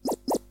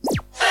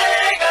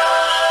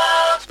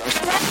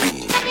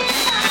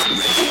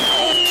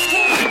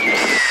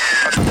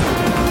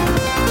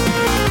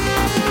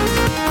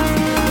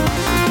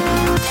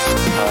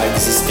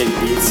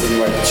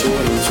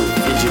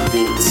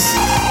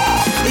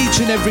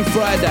and every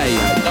Friday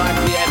at 9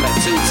 PM and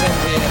 2:10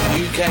 PM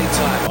UK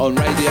time on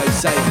Radio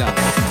Sega.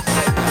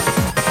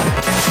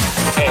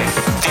 Hey,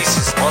 this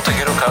is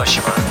Motohiro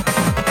Kawashima,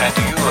 and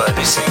you are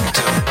listening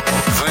to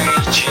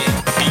VG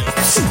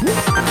Beats.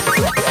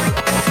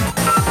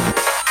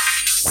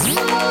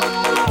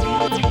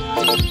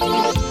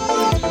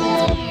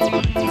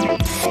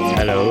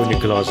 Hello,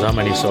 Nicolas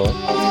Amaniso,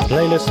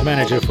 playlist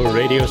manager for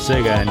Radio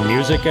Sega and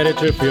music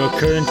editor for your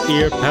current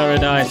ear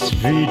paradise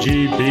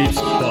VG Beats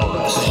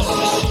box.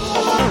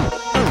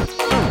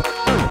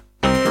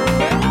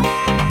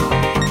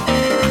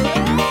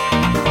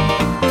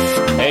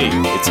 Hey,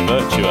 it's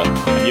Virtua,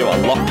 and you are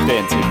locked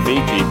into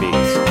VG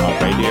Beats on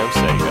Radio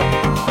Sega.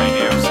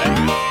 Radio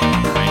Sega.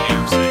 Radio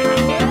Sega.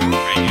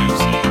 Radio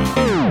Sega.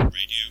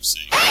 Radio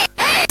Sega.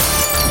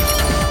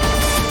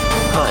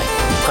 Hi,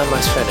 I'm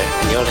Masfredo,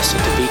 and you're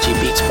listening to VG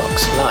Beats Box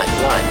live.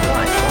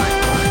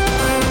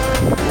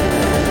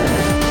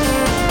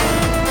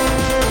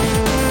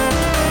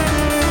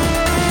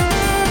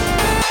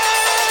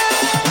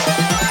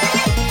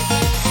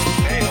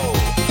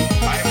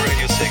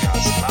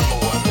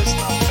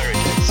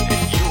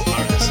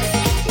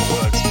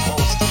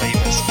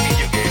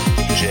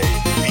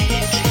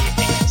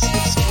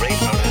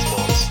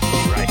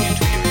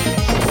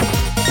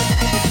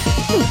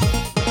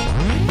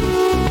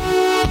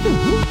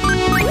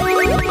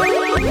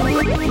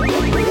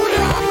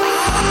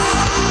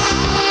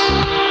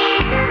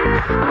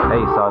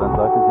 Hey Silent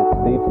Locust, it's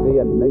Steve C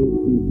and me.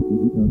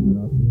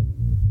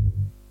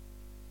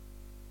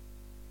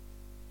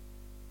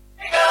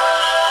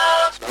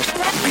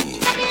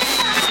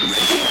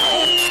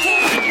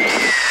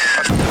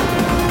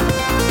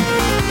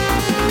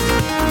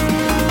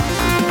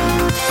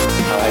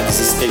 Hi, this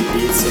is Steve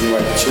Beats and you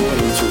are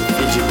tuned into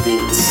VG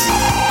Beats.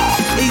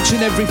 Each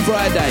and every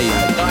Friday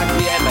at 9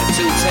 PM and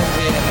 2:10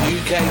 PM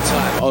UK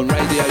time on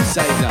Radio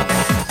Sega.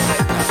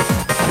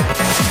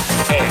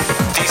 Hey,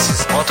 this is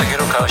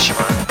Motohiro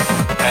Kawashima,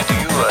 and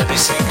you are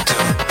listening to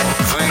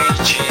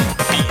VG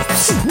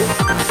Beats.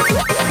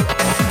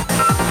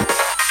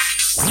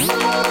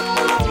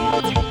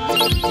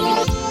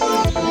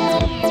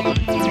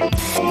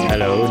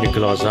 Hello,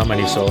 Nicolas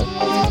Amaniso,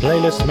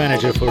 playlist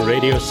manager for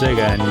Radio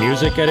Sega and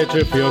music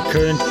editor for your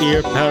current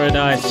ear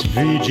paradise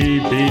VG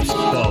Beats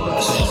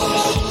box.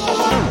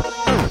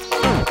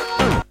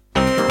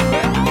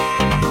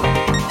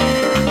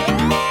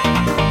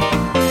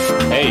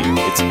 Hey,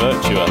 it's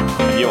Virtua,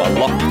 and you are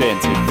locked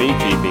into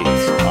VG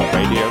Beats on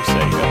Radio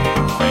Sega.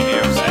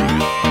 Radio Sega.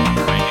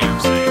 Radio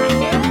Sega.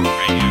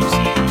 Radio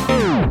Sega.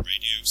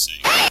 Radio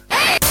Sega.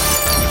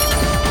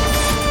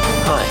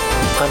 Hi,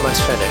 I'm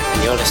Masfredo,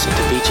 and you're listening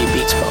to VG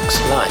Beats Box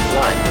live.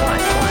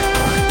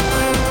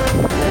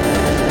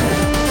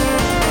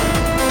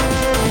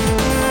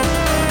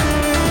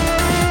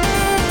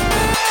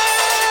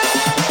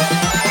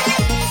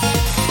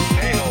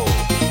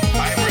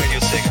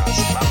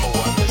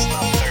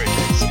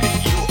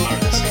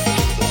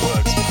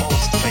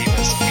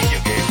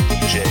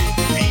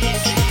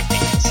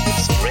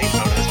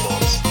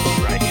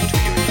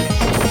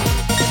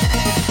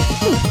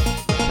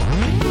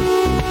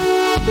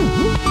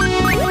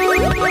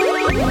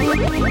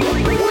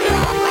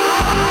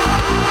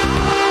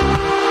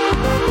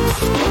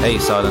 Hey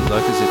Silent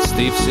Locust, it's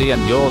Steve C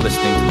and you're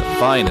listening to the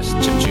finest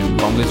chiptune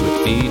bongers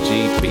with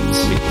VG Beats.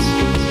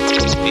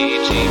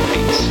 VG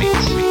Beats.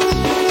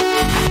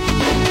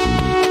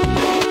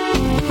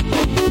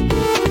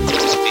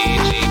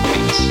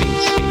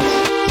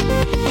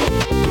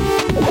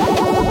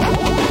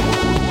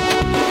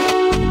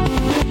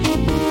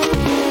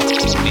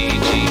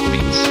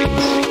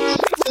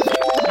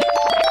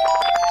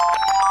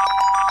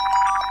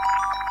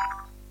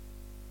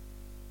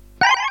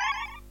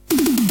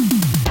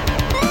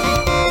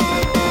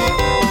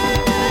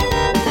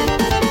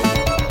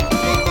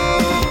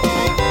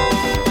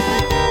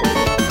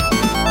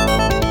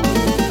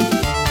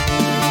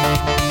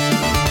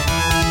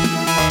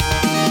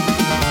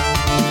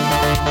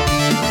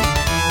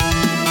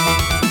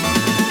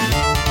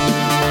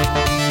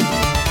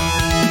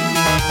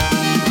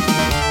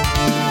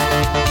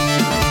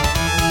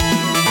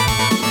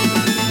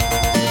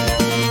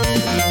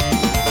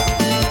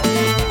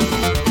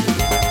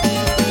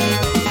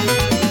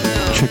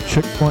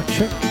 Check, mic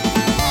check.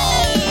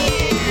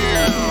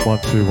 1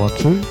 2 1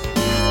 2.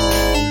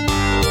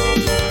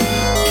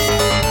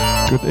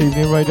 Good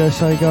evening, Radio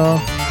Sega.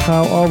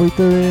 How are we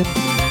doing?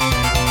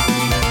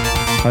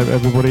 Hope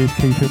everybody is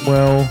keeping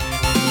well.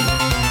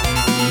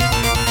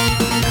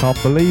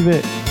 Can't believe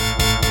it.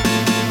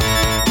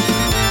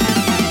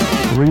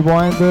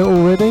 Rewind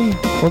already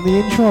on the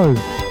intro.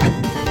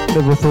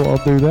 Never thought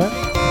I'd do that.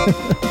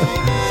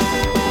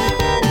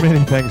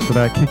 Many thanks for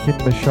that, kicking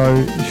the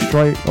show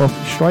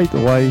straight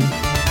away.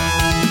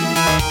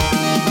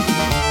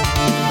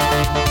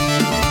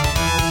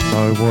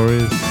 No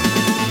worries.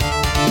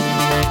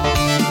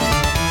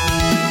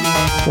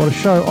 What a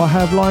show I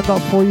have lined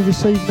up for you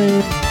this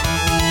evening.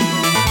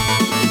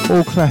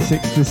 All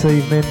classics this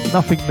evening,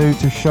 nothing new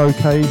to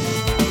showcase.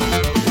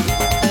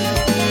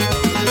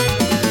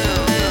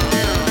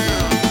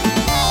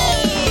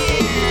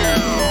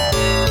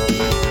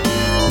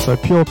 So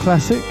pure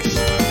classics,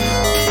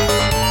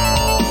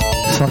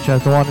 such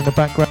as the one in the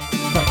background,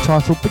 that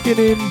title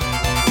Beginning.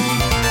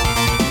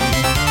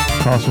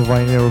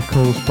 Castlevania, of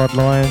course,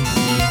 Bloodlines.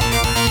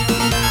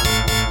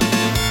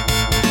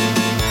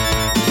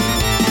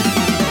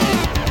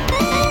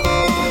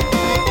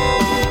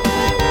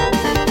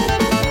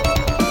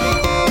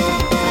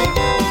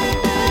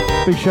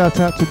 Big shout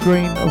out to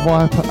Green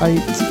Viper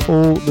 8.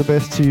 All the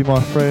best to you,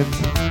 my friend.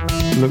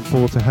 Look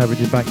forward to having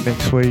you back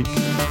next week.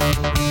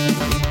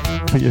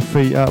 Put your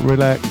feet up,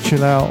 relax,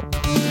 chill out.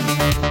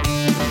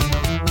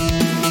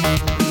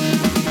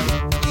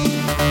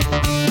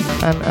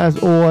 And as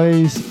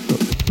always,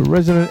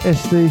 Resident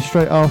SD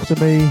straight after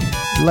me.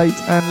 Late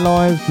and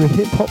live, the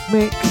hip hop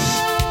mix.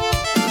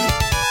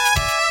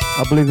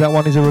 I believe that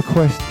one is a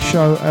request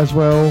show as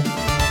well.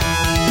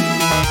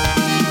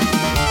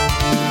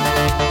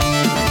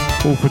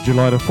 4th of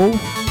July the 4th.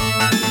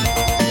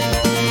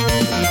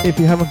 If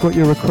you haven't got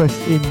your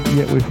request in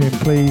yet with him,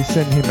 please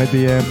send him a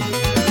DM.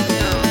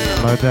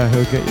 No doubt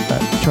he'll get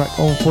that track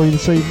on for you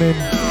this evening.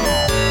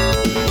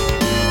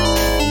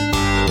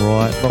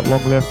 Right, not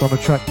long left on the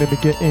track, let me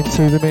get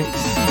into the mix.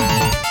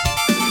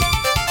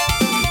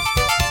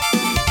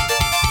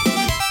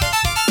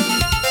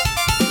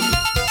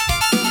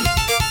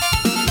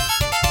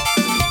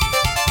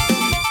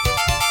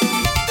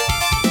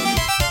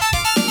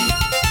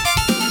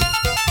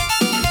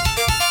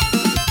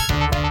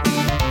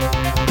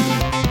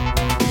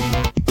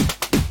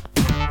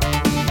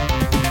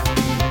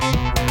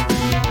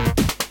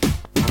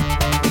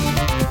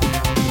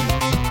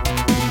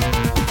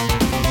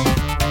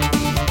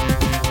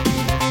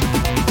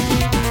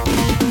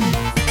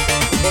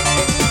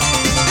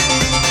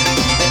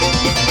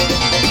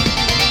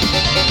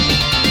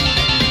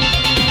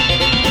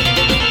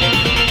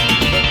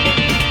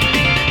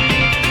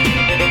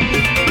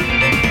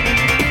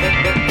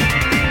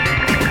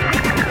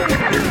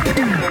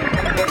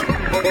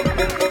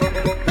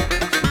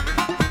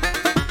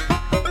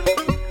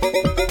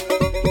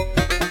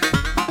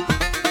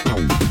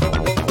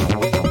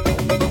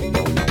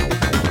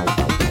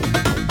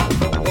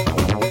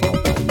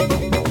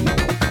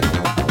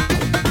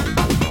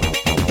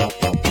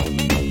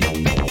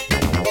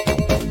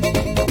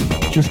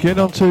 Just getting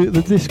onto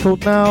the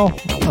Discord now.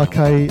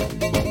 Okay,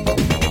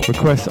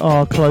 requests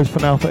are closed for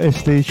now for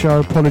SD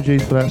show.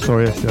 Apologies for that.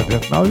 Sorry, SD, I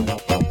didn't know.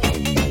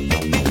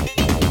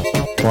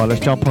 Right,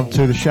 let's jump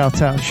onto the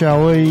shout out,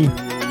 shall we?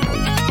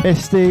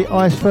 SD,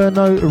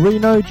 Iceferno,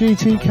 Reno,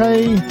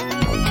 GTK.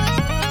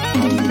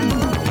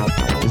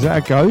 Is that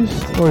a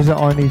ghost or is that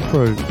I Need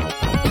Fruit?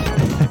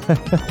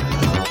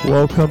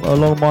 Welcome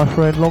along, my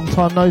friend. Long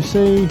time no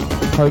see.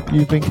 Hope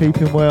you've been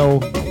keeping well.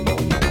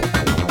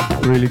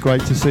 Really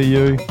great to see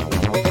you.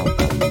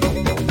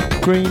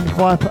 Green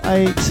Viper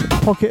 8,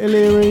 Pocket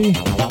Illyri,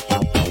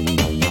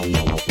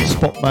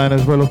 Spotman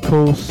as well, of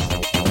course.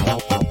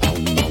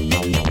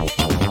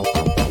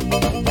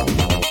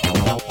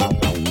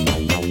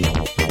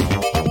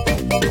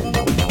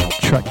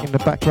 Track in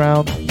the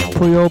background,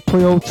 Puyol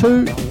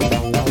 2.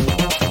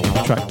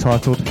 Track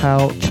titled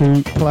How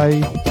to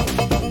Play.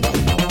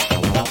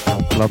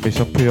 Love me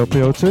some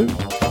Puyol 2.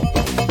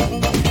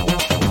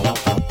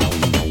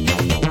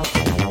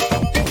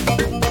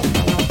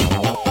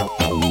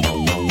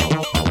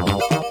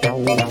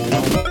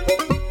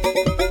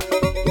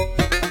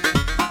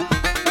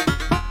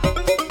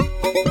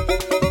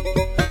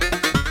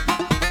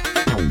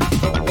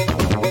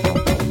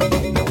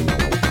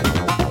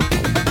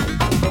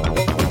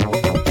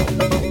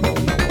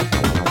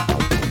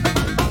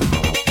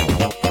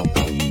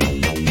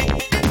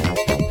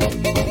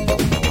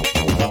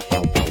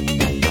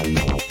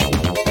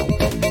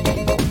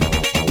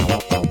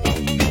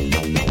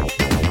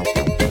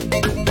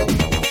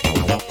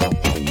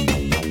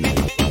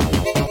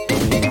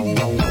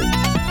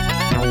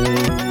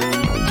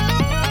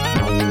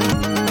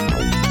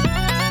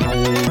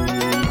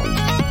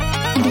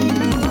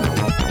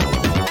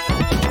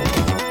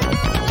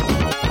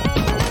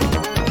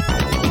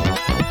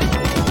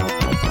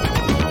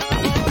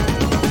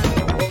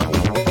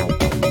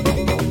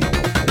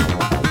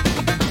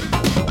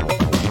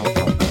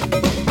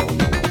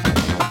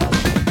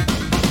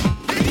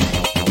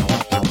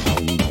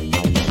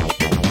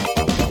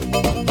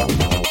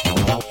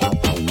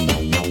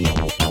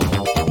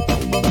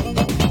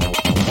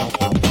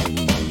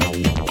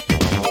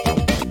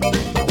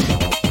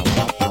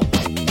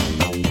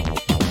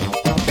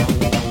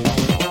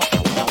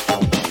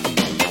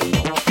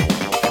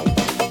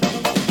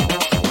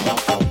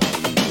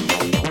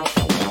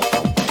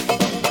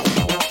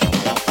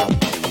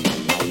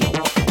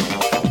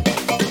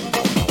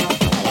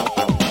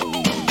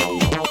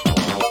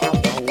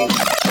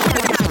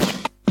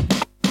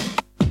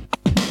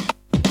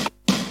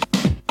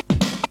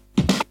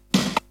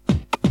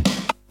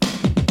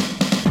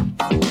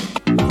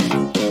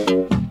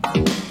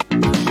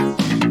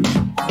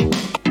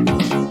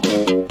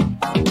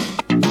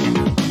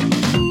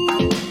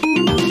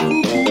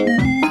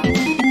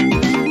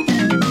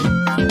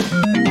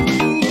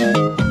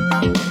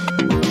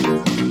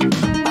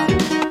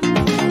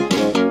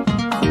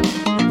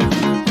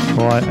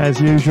 as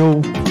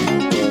usual.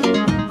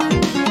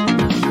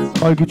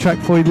 Bogey track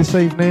for you this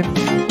evening.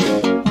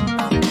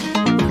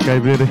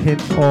 Gave you a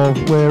hint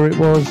of where it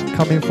was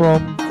coming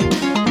from.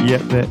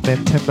 Yep, the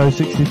Nintendo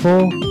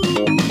 64.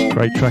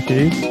 Great track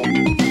it is.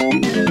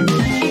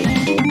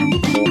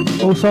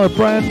 Also a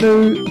brand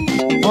new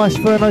Ice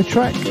Ferno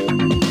track.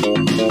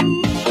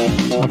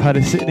 I've had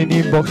it sitting in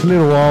the inbox a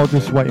little while,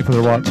 just waiting for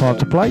the right time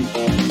to play.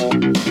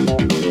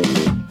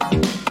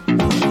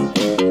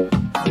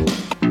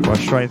 Right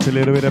straight into a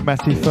little bit of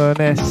Matty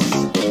Furness.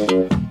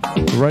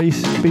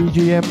 Race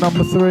BGM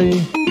number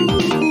 3.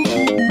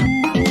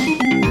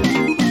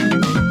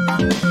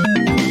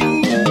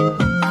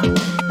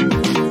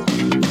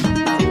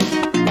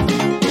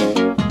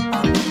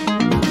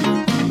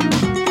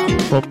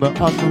 From the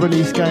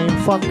unreleased game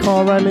Fun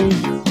Car Rally.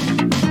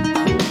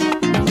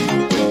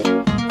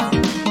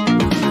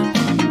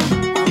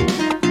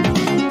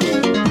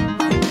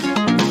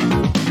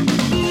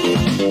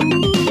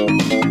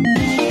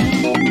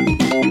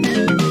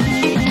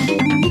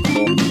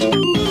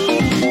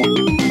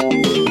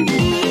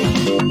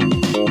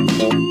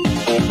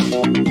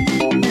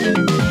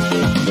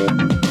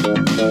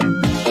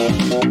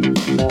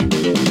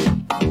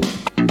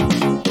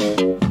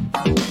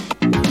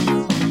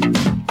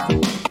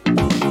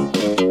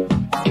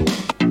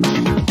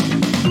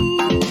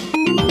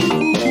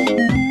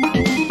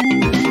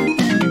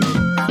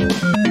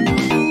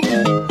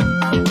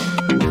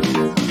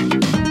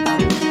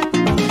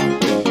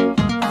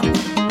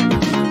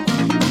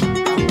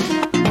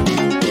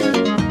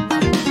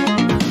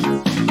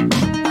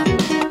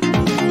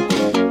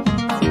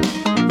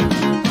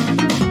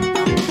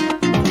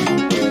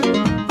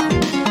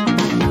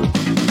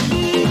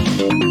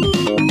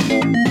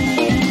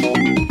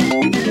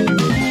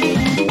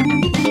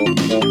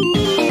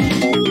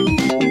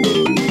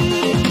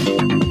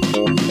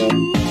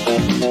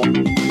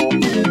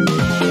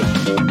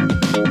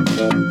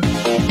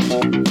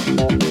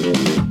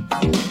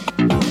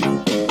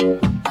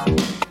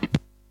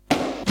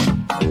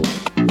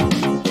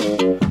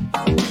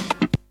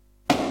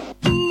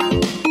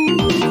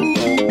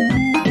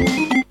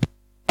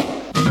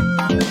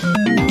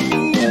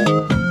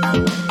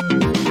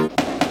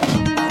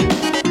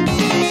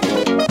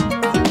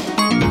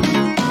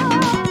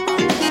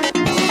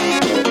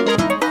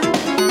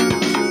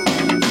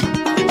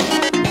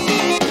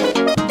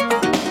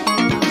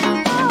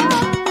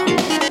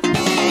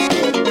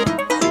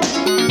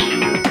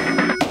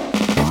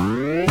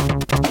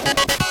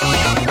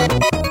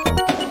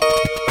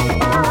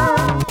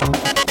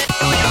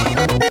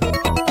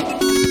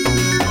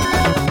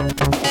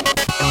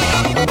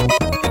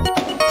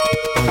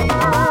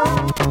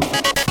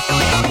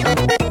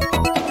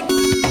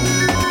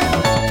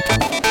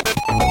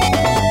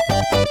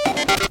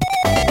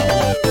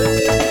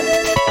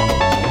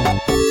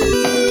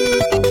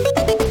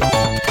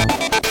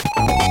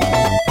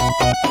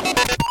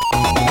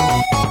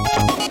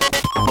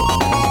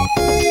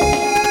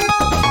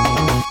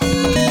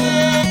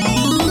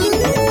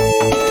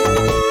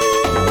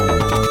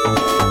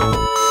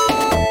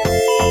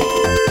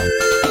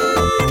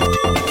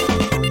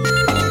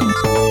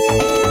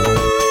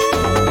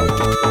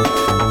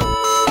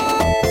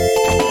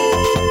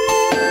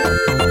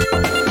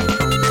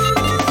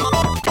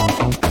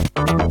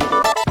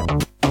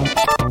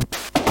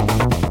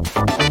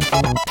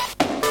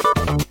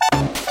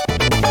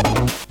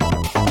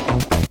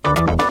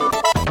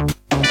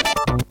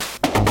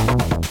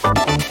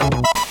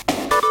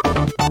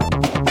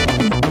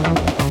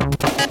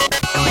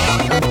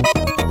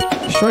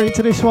 Straight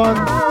into this one.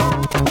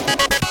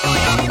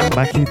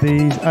 Mackie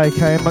D's,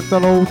 aka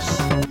McDonald's.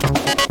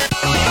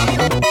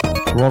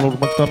 Ronald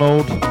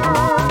McDonald.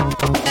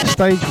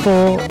 Stage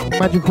 4,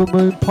 Magical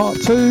Moon Part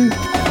 2.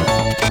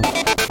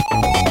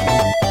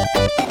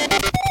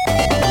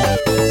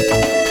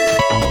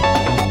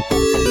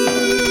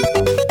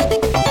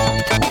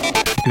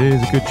 It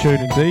is a good tune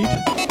indeed.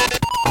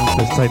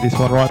 Let's take this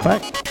one right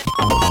back.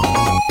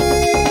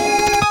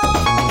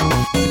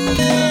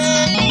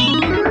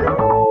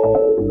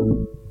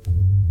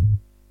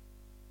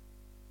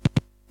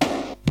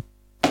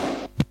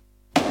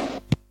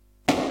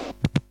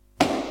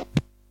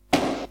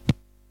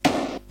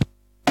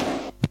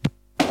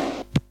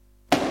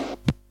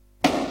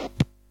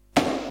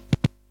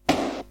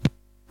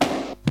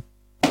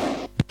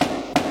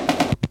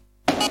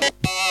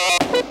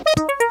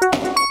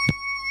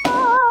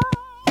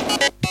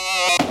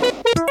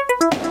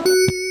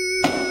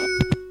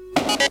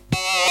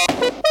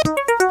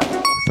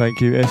 Thank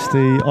you,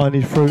 SD, I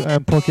Need Fruit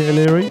and Pocket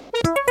O'Leary.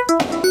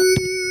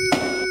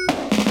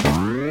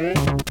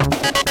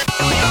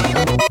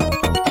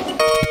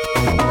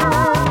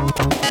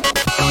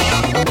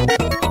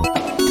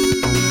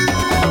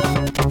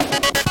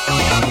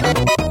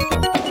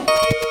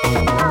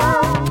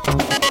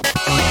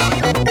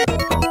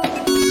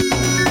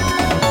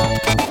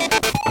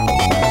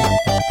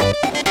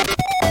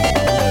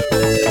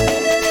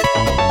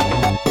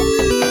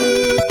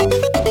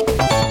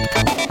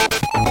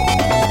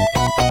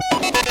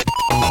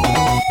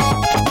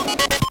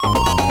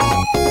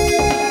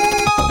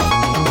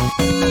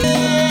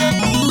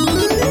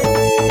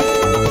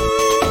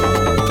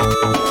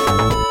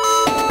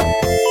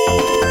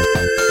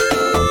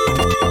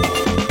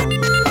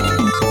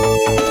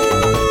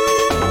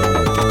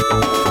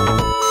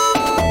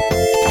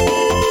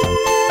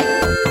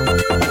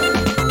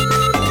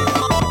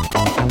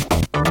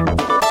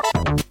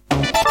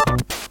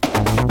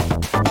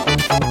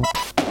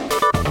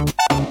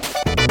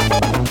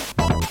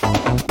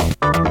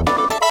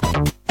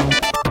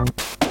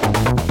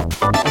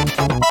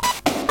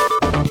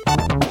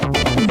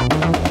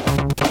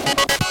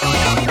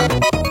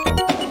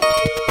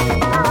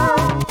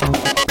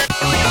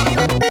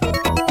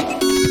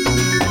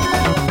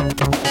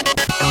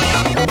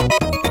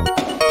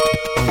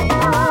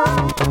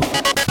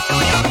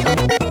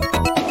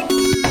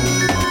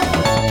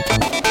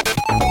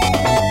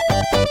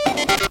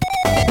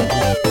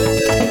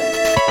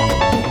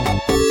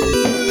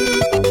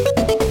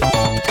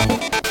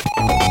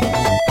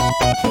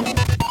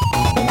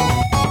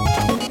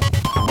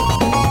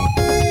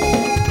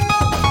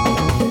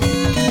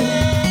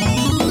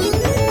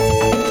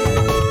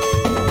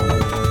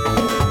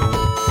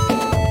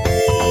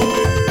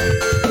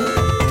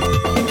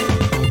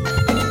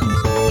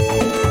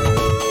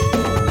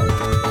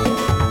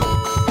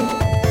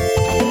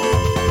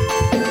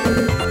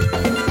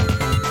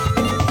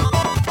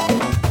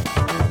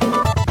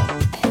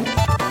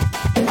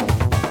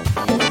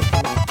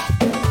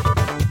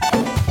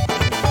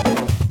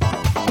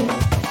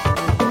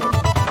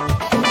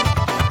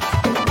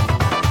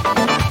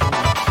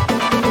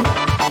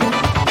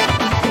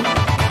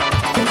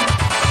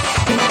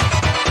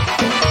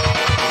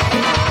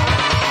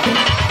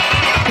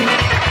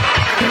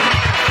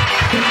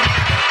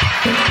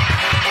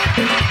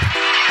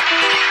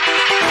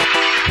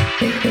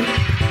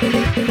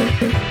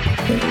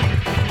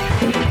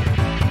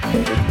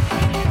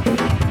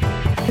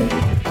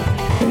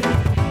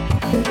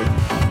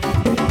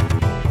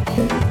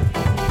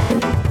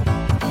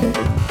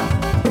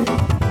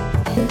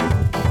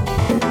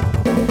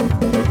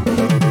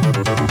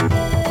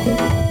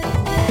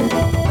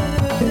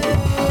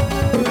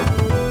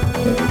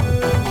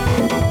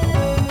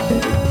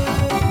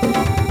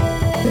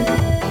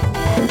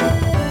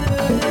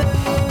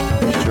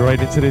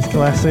 Straight into this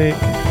classic.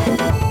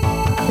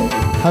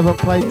 Haven't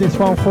played this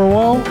one for a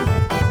while.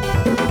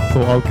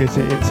 Thought I'll get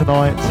it in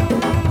tonight.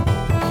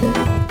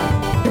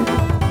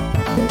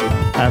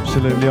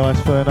 Absolutely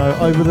Iceferno,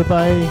 Over the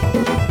Bay.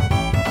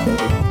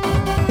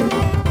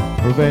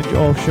 Revenge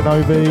of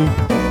Shinobi.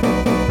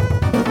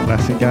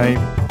 Classic game.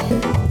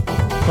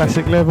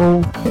 Classic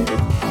level.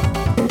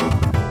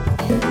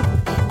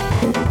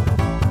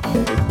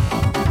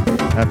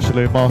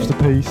 Absolute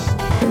masterpiece.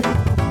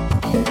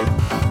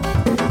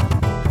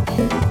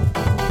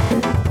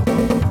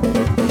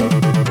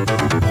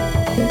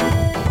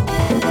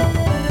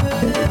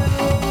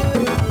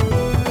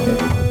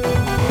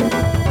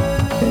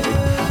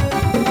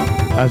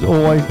 As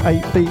always,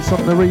 8 beats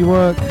on the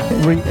rework,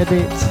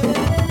 re-edit,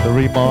 the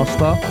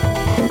remaster.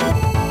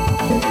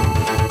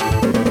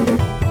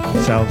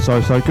 Sounds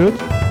so good.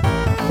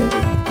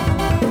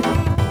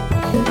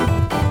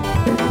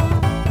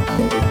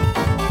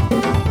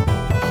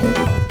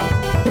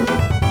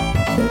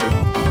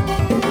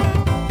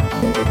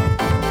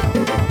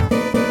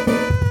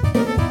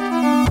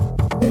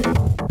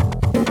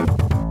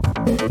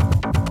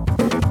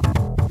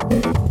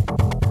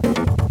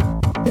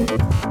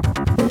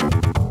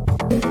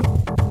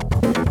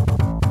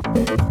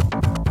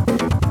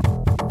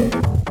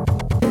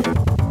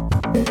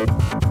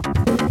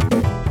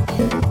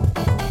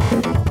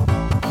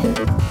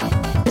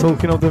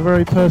 Talking of the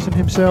very person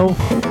himself,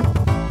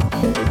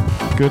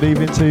 good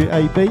evening to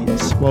 8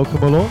 Beats,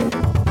 welcome along.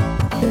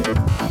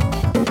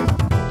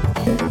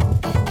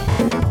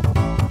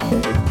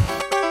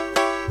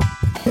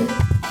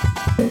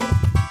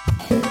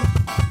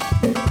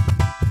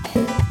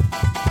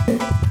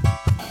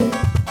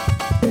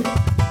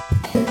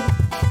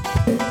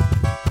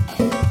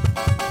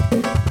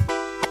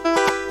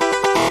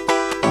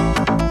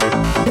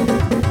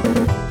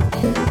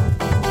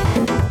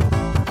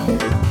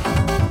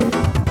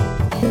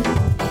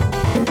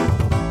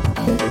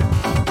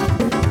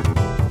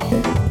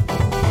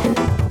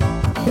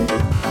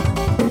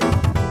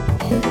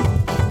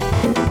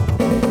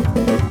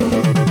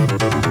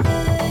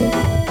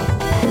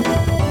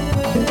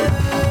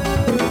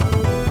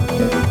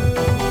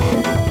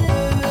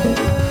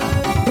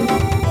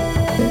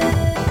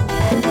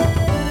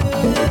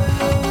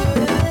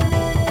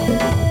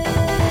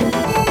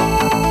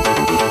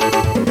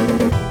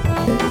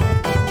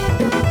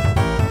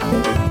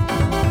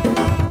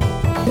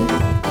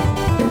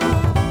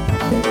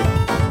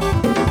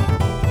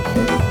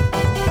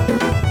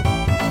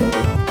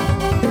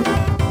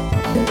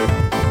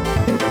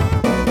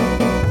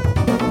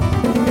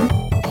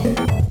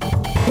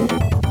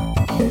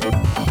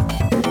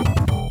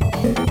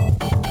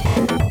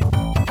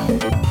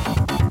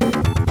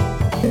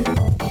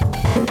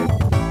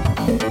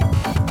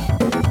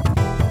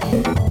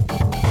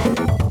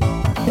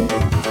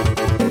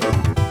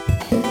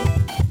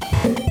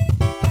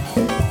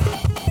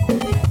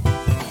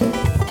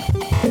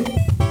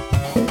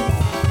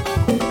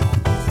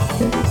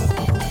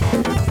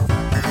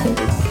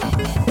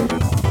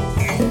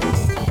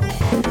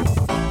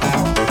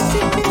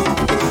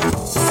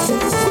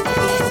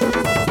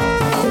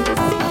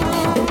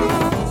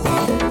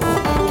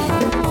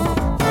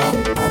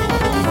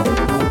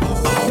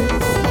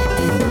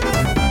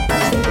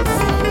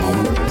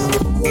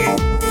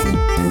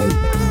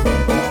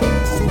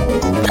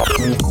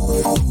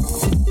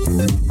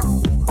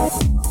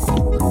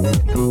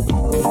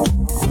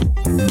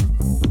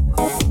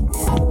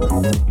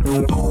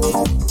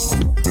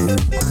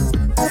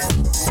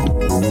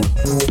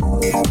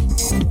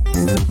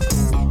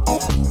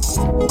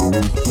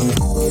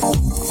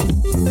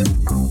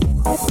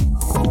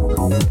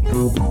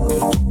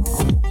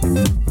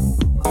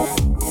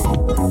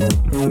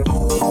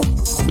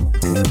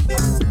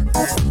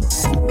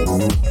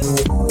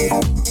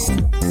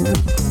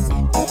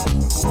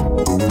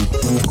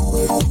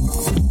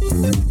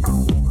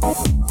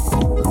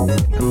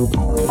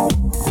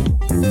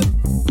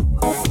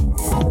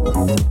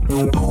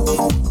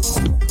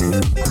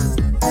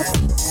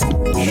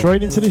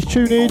 Straight into this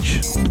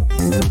tunage.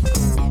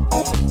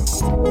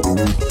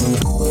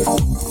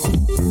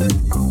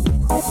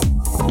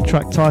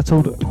 Track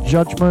titled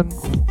Judgment.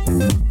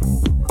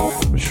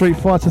 Street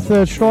Fighter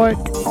Third Strike.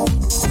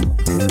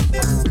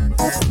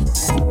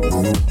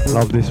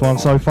 Love this one,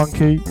 so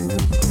funky.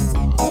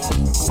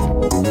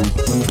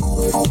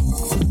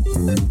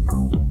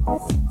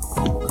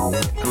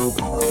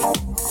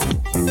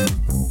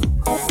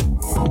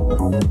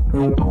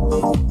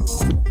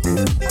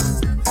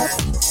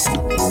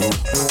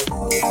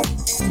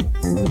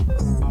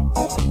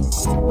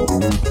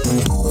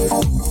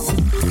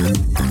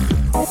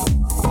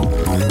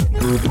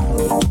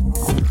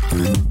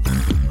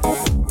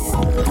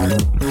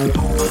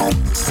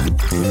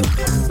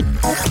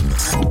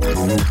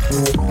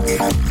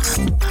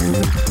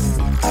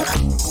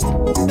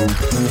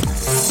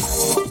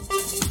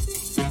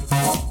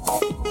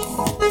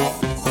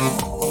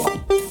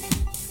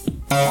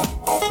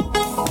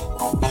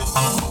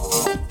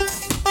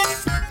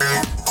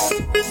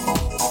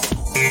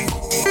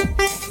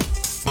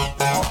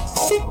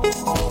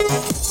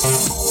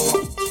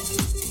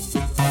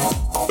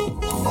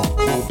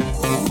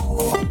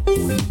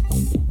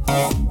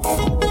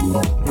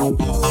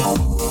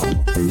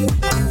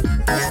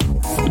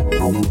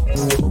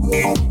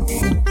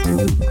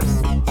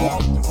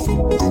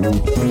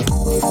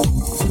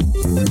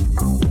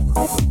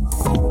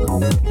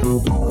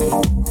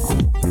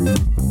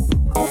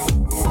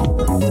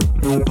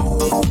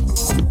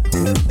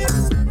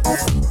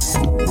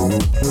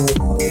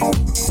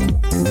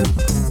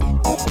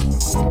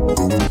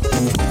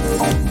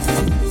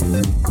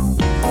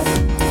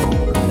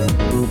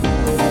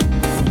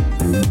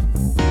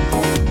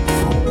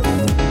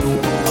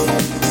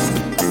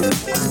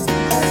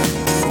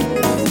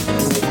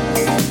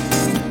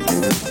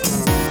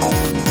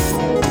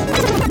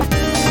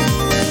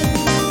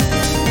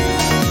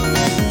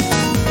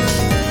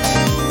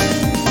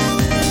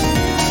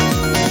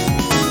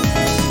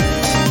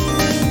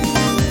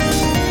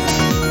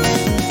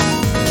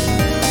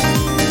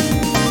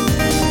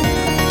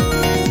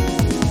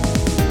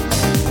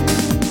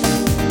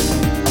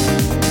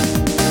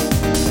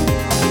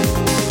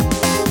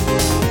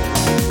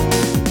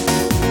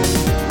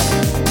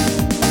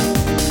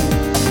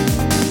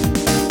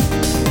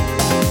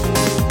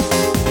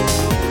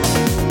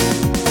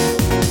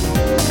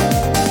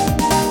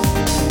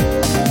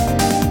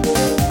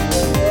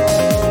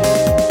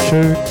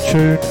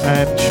 Tune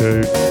and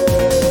tune.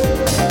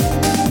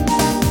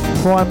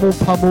 Primal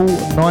Pummel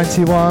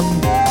 91.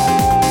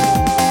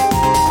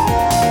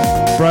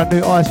 Brand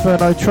new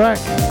Iceferno track.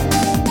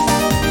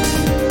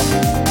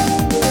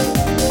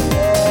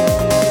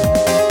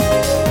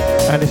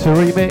 And it's a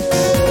remix.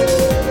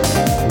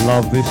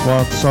 Love this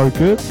one, so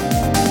good.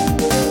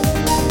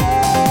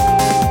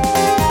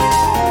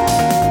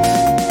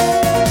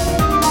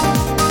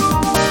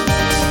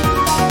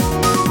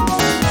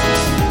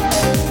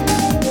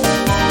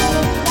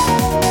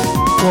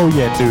 Well,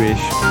 yeah,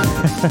 newish.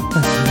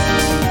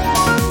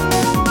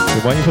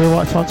 We're waiting for the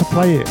right time to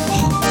play it.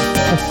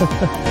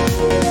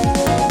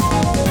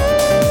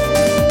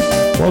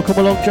 Welcome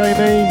along,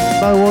 Jamie.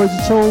 No worries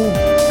at all.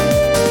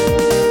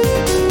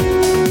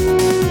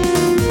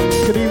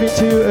 Good evening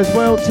to you as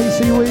well,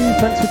 TC Weave.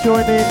 Thanks for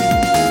joining.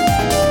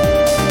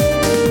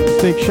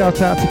 Big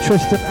shout out to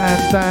Tristan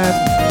and Dan.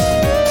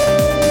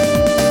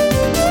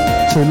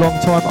 Two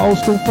long-time old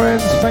school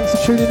friends. Thanks for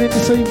tuning in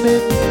this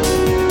evening.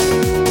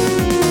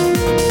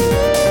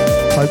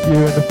 Hope you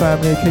and the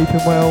family are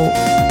keeping well.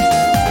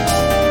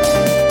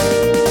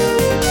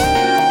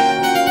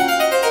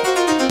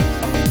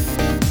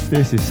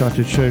 This is such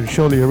a tune.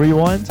 Surely a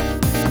rewind.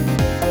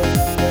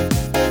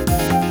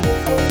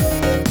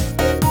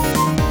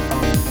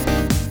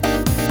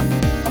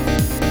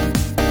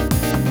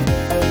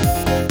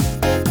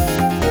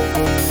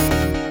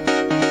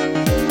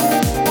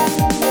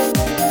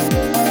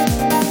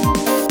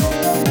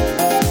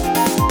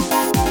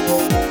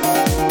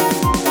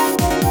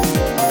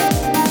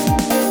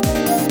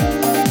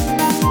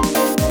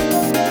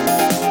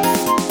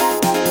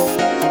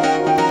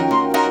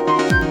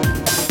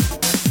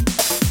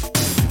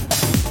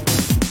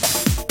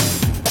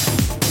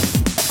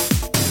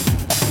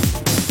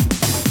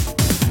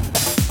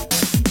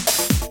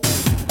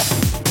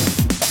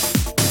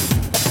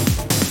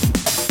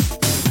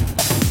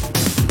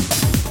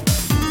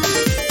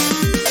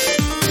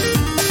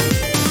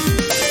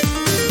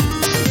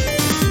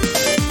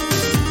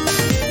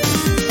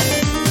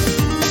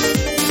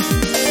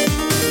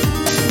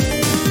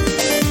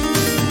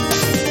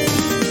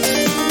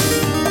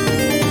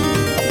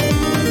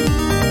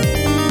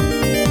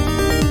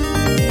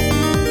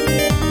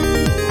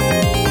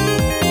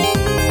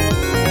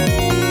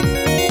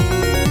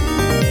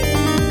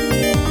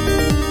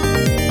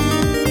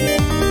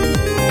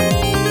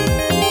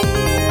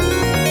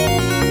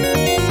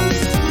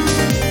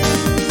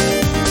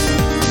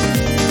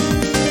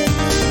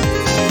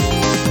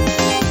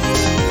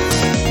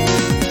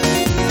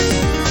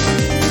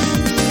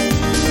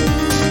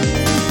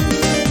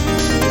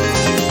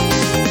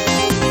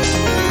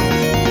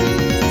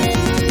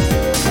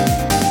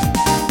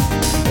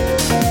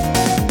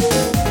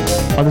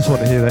 I just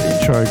want to hear that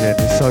intro again,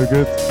 it's so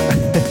good.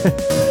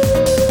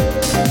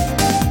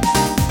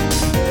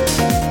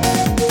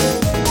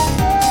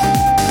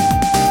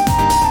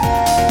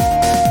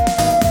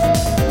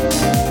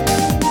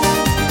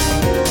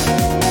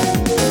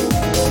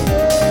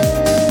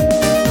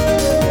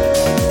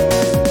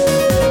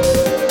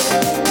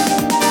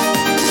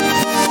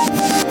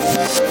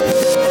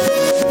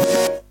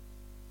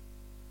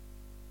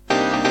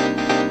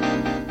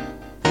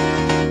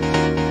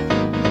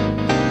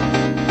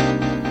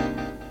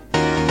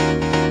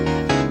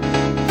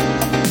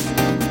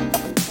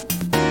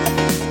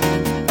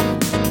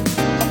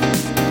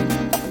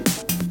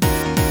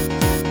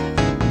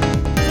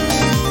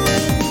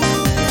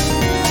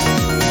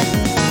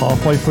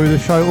 Halfway through the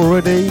show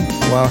already.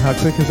 Wow, how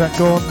quick has that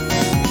gone?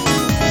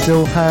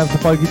 Still have the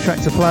bogey track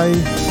to play.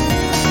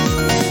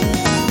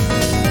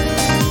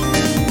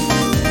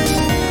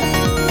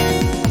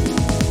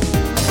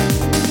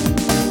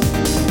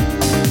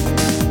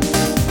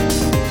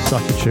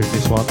 Such a tune,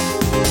 this one.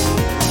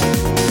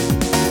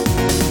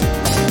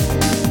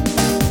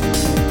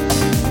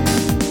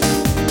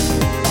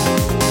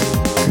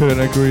 Couldn't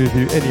agree with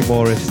you any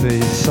more,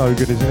 SD. So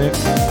good, isn't it?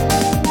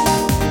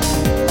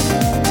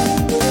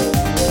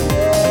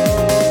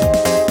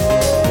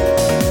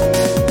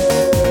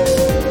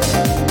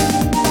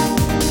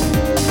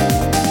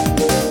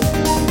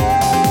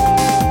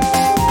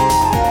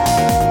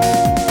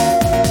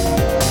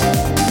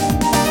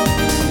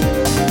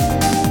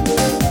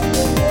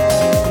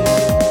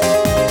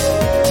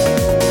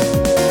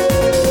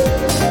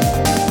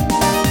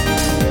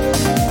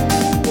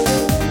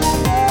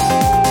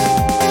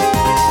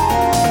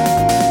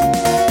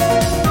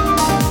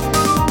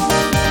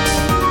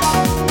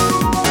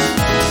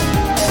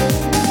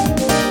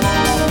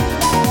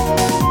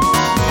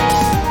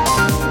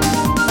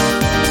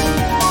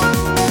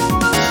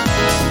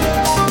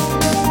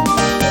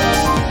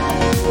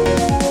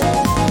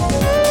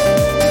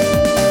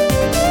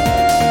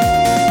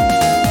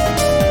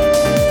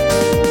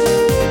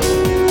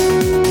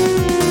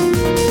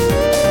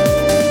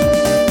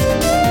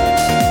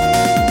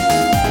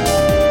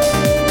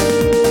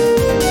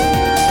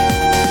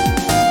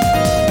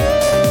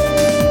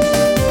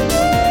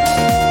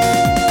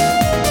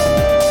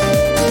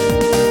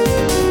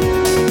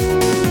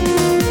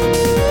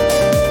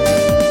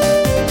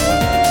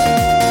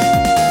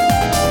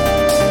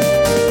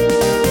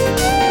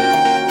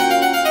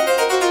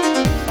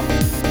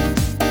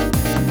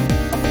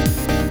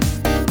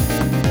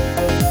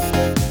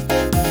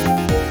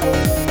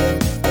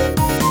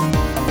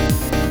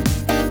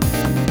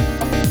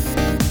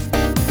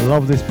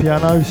 Love this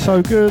piano,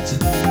 so good.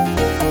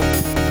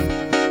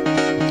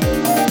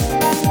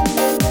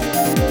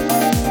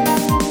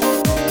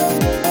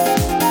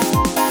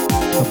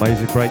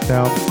 Amazing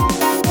breakdown.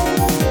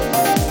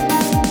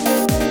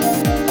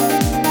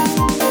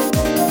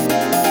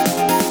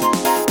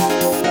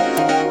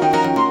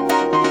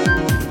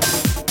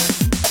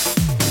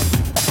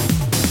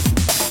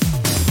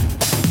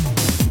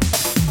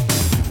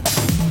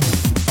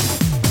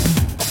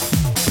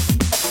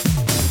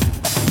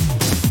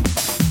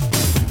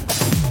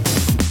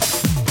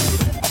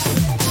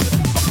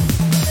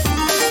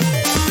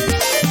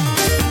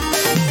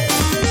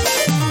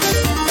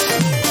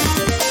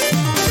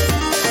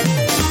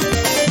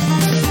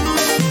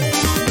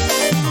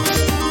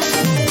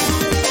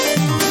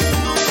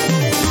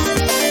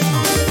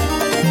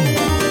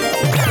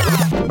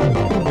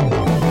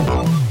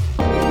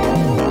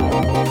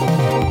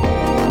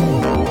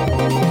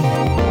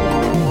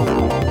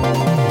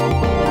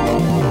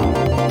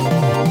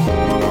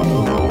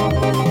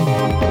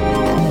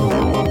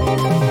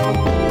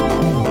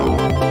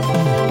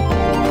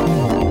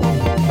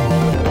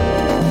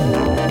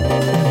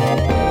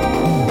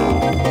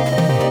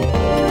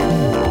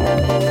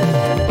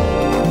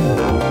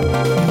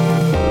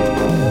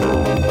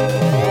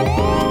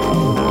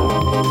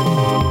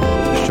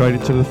 Straight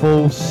into the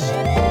false.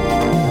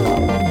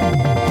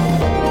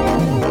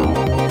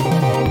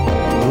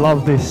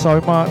 Love this so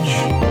much.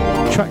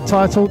 Track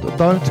titled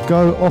Don't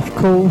Go Off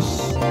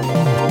Course.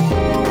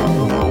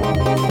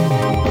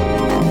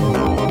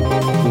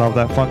 Love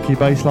that funky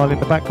bass line in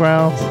the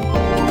background.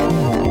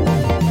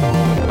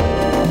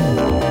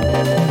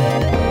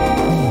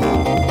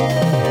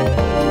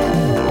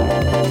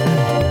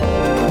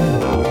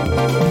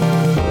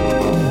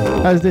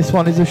 As this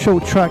one is a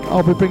short track,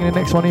 I'll be bringing the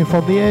next one in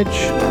from the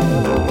edge.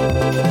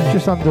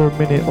 Just under a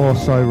minute or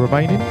so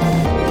remaining.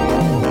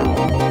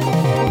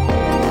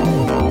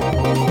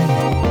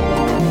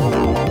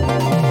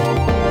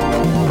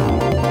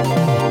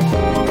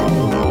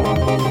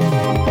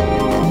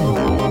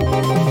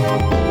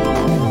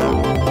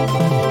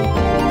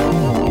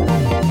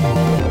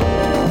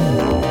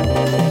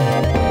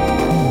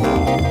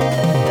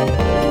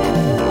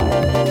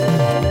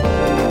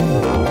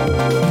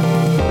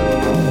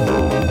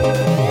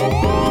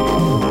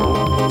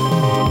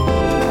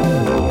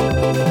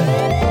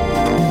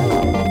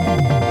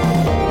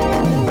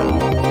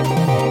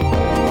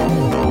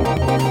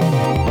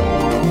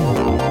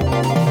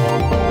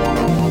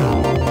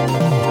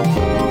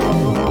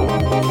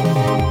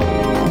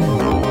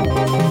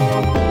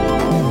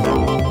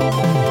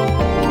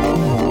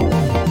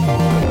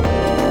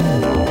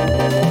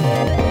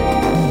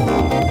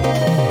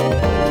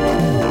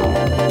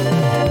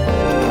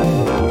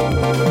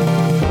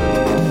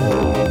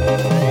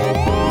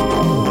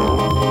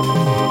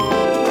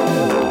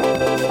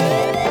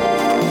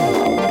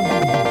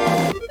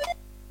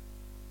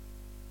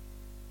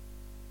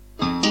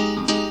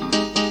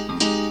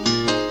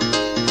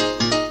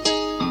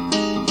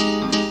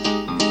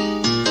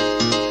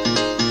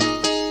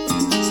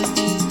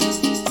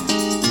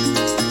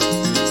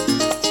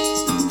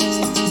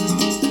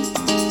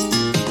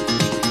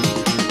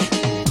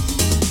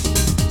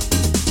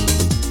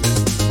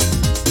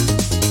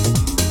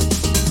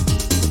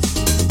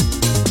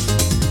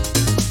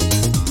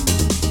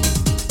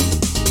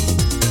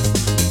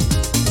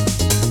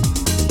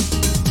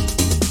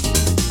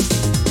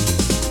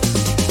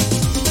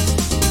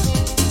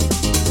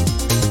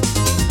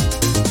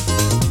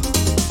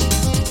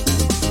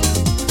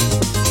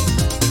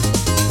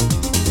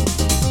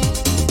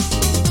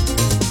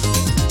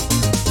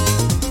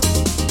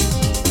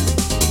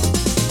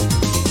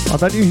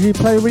 I don't usually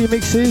play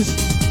remixes,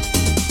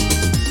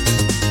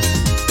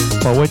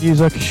 but when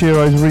Yuzo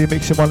Koshiro's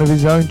remixing one of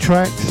his own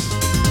tracks,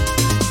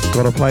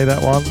 gotta play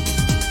that one.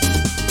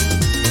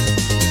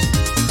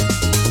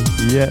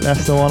 Yeah,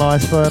 that's the one,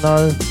 Ice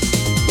Ferno.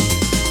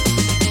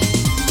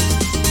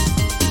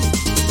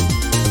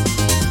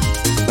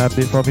 Nabbed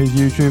it from his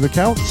YouTube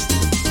account.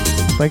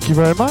 Thank you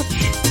very much.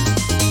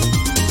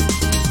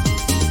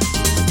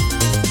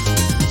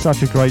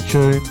 Such a great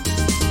tune.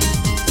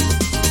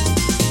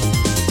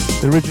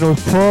 The original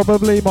is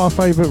probably my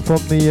favourite from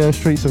the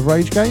Streets of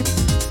Rage game.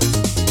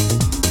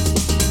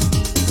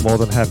 More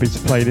than happy to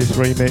play this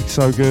remix,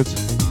 so good.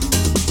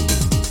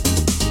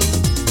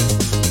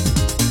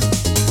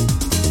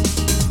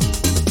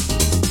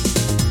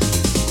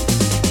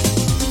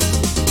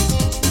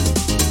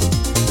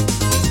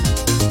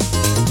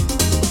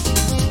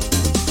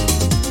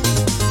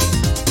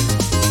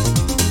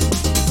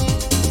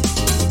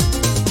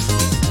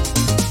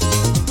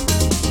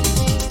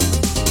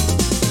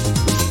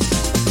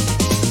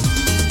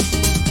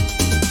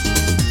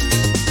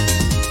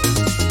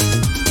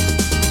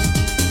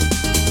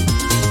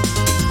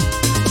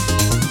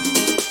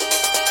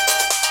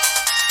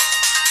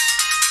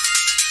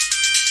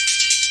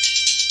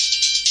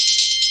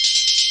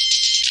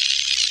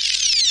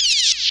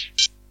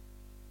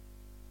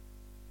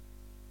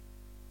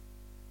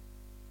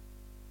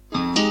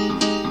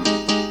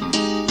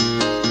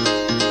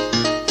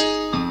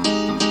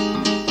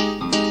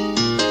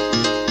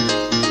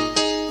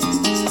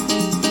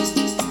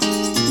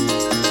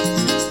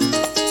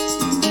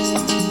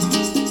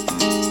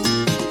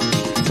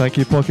 Thank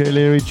you, Pocket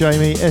Illyri,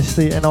 Jamie,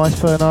 Esty, and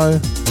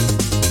Iceferno.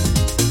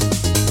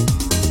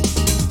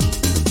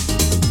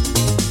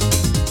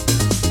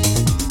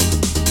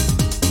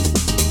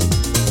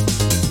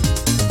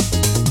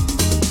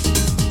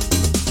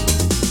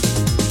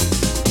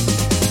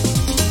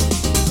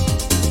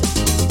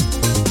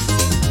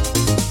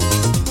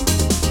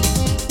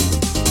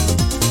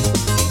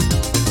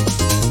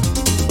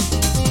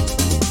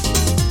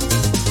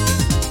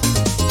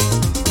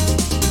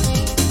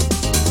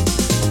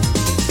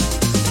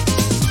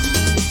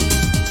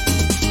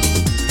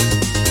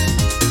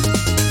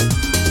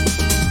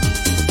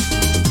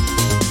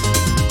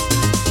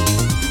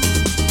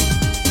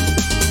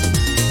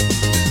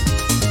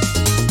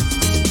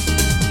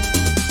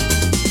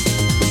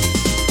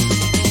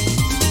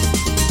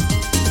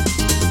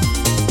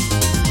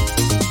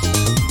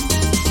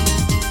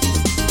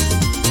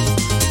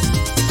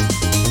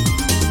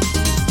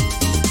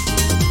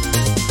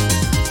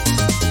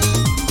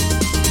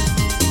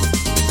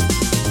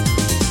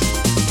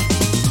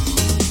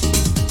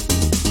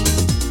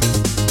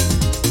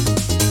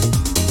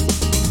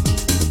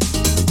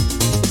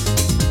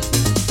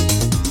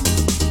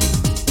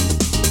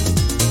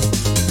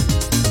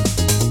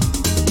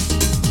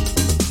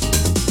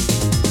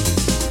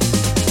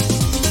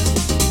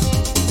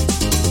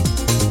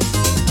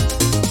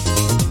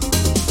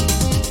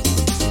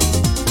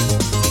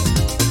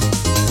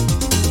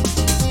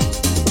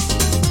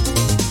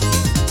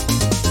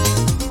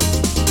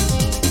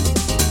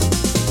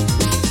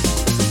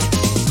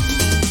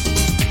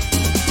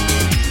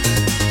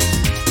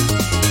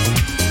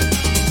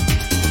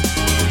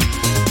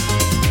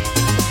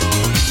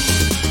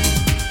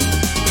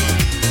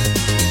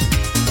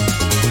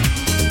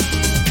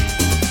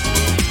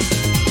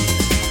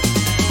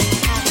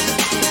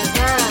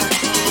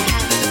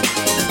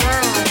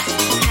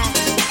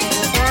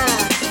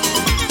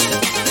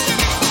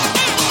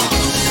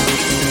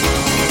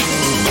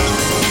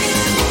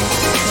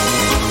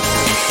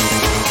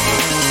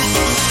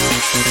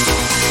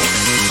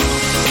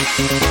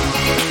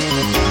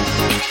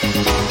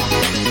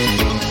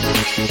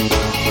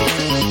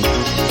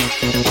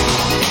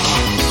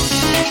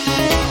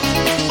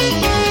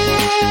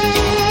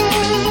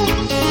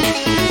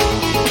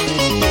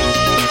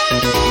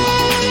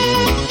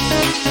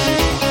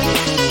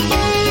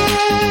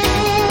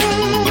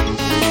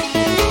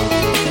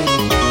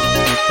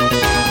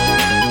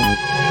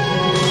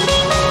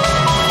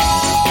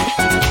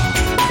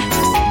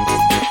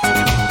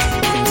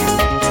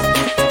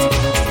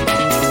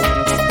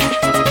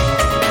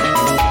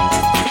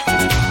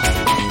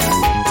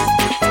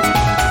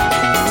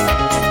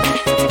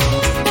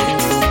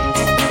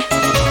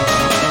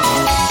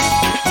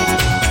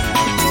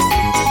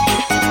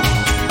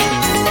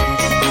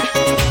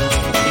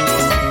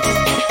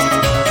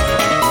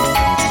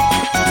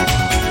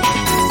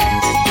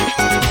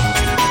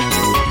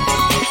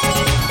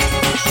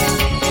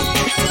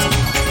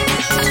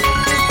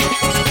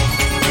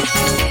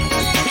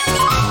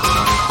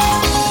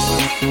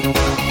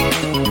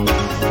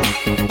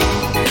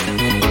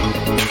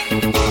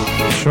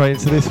 Straight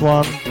into this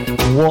one.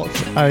 What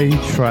a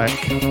track.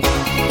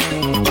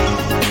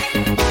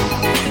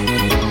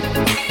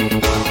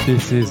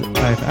 This is an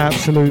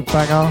absolute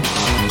banger.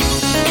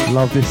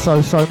 Love this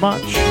so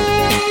much.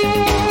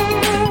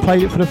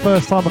 Played it for the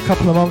first time a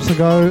couple of months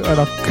ago and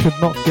I could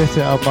not get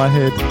it out of my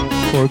head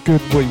for a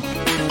good week.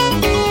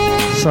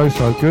 So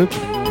good.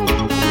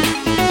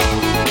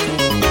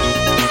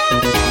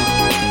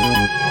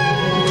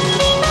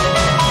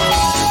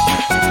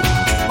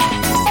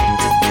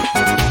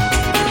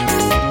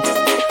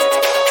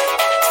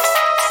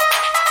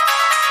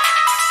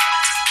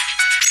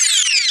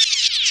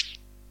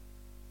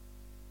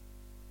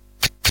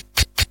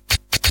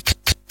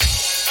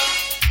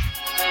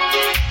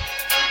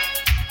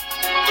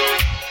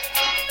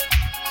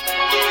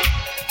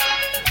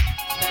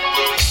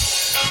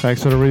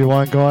 Thanks for the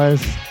rewind,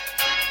 guys.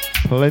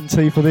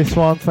 Plenty for this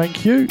one,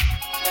 thank you.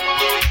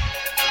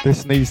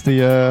 This needs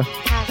the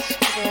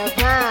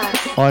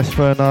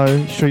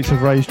Iceferno Streets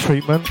of Rage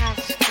treatment.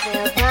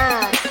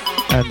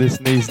 And this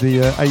needs the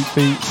 8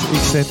 beats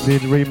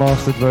extended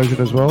remastered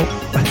version as well.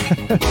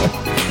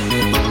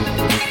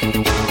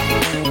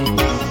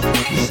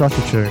 Such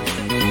a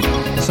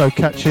tune. So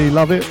catchy,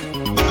 love it.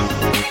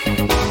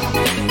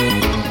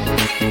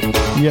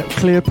 Yep,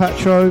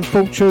 Cleopatra,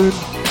 full tune.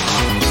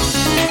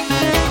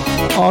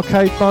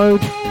 Arcade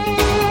mode.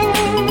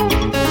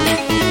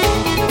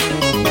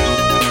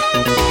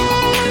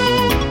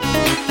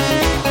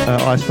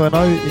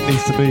 Iceferno, it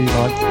needs to be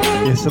like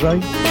yesterday.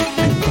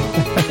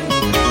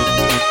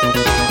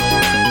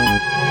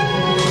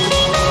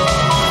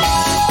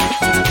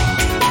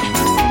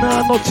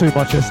 Nah, not too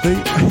much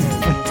SD.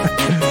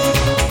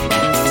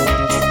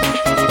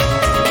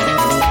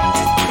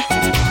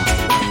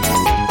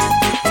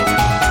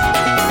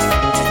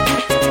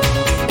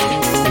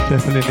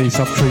 Definitely needs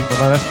some treatment,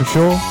 though, that's for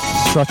sure.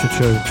 Such a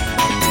tune.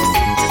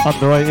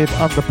 Underrated,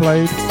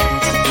 underplayed.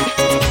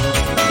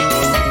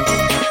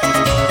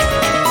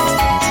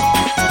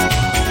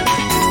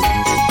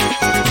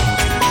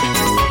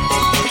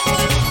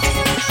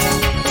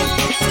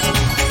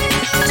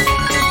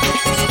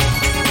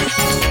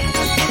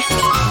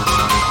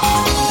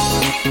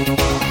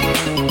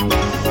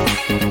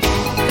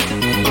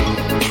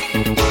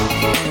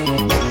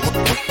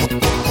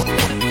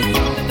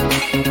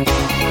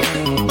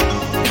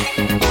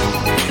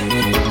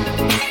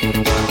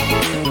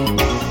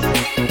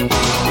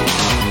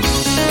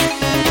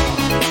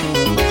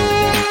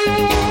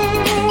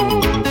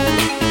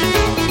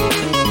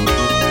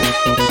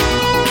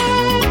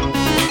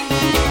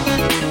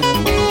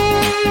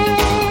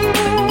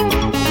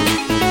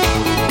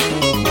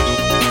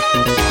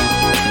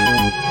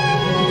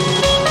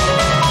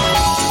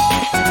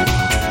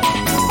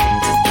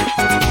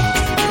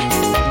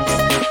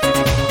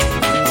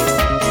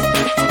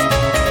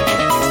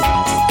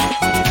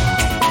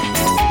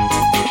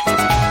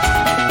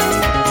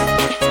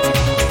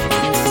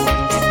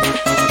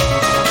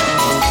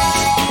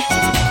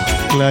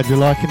 Glad you're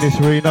liking this,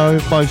 Reno,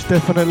 most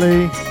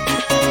definitely.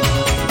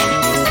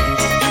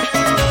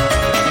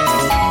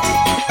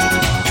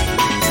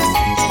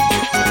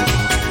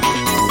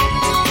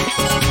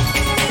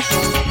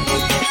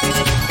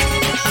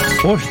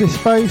 Watch this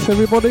space,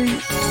 everybody.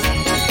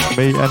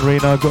 Me and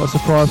Reno got a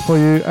surprise for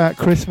you at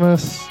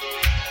Christmas.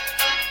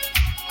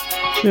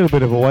 A little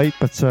bit of a wait,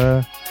 but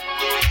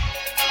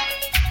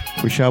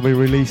we shall be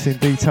releasing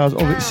details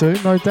of it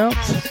soon, no doubt.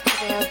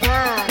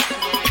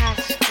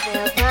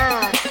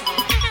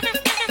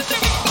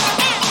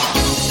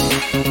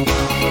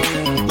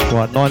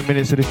 Right, 9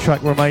 minutes of this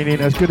track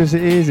remaining. As good as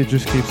it is, it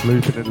just keeps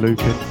looping and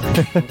looping.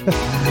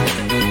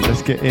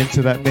 Let's get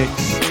into that mix.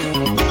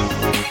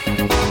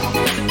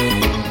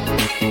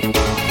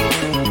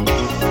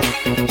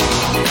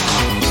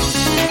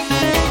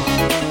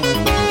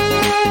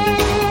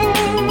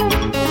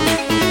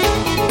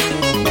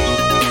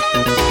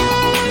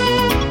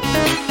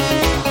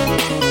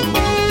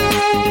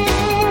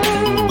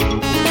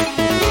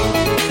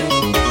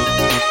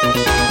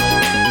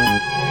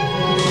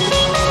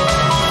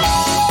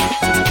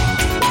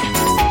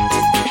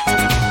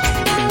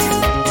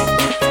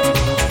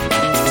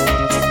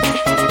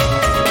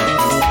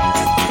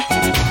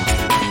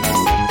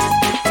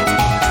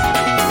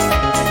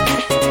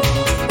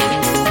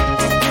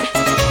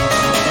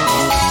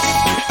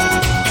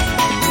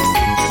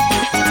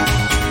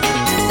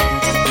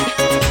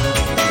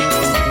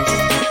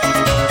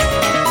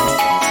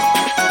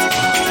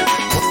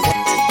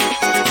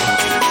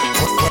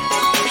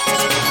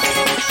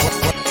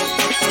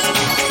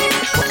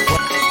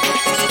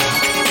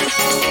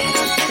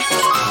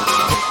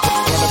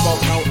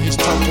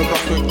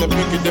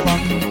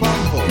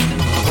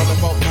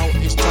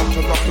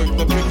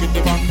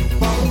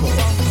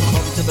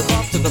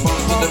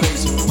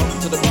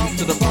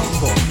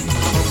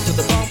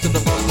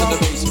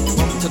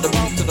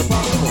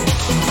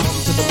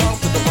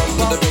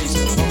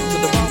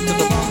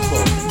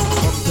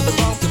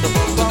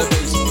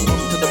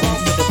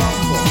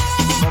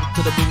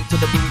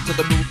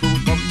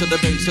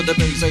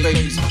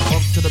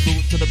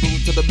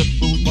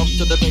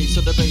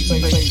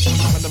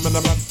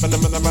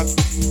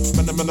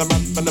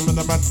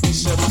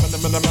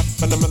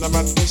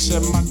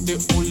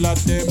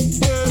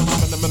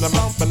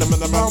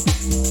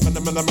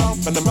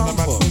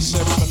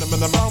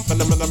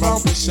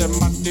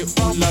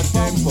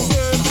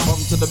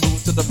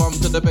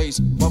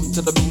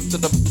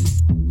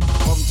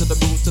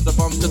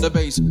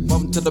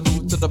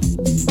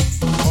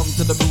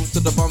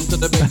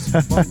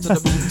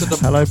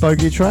 Hello,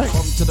 Bogey Track.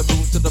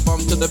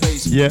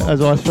 Yeah, as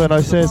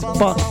Iceferno says,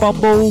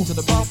 Bumble,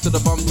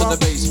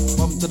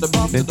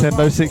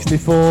 Nintendo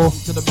 64,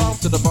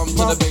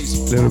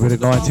 little bit of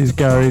 90s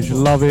garage,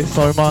 love it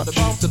so much.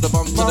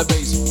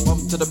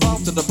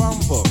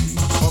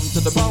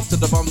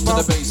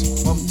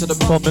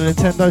 From the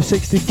Nintendo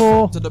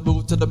 64.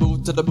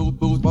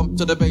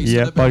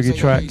 Yeah, Bogey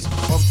Track.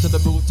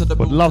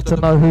 Would love to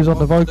know who's on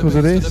the vocals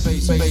of this.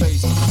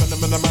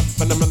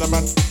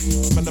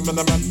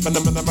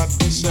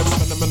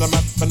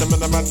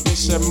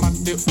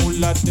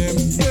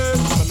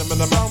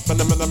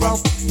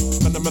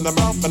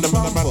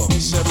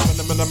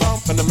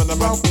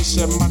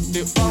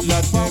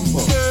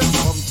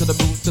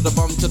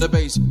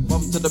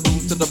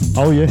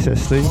 Oh yes,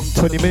 Steve.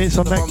 20 minutes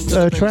on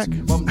that track.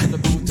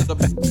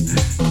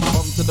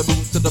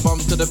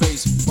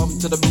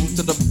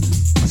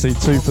 I see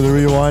 2 for the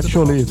rewind,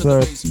 surely a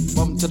third.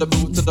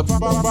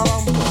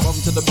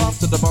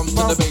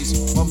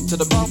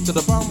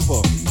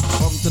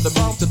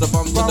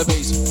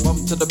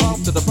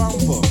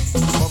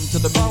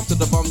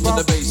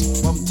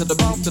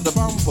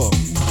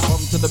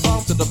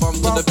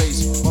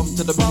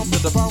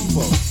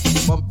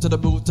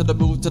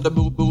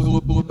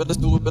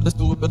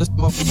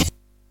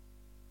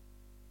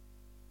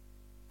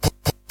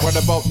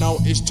 What about now?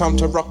 It's time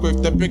to rock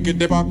with the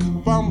biggity back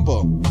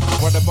bumper.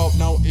 What about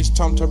now? It's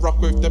time to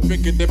rock with the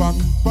biggity back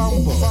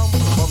bumper.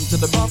 Bump to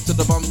the bump to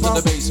the bump to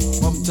the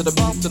bass. Bump to the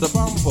bump to the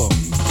bumper.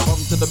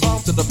 Bump to the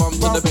bump to the bump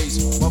to the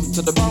bass. Bump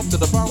to the bump to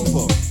the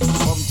bumper.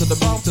 Bump to the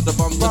bump to the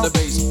bump to the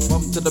bass.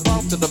 Bump to the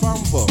bump to the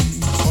bumper.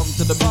 Bump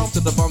to the bump to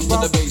the bump to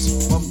the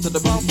bass. Bump to the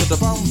bump to the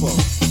bumper.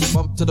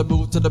 Bump to the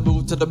boot to the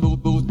boot to the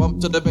boot boot. Bump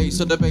to the bass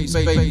to the bass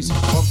bass.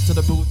 Bump to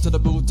the boot to the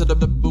boot to the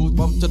boot.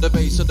 Bump to the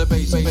bass to the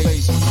bass,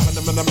 bass.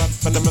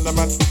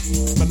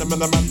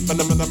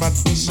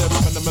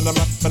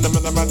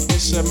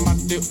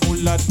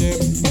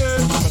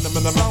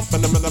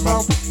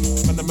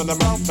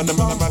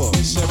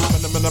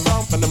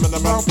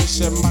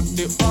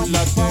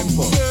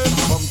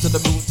 Bump to the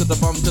boot to the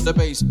bump to the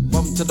bass,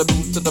 bump to the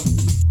boot to the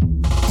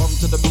bump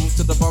to the boot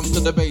to the bump to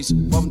the bass,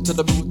 bump to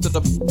the boot to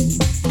the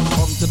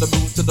bump to the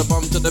boot to the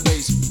bump to the bass,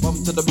 bump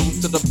to the boot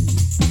to the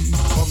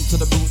bump to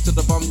the boot to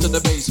the bump to the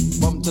bass,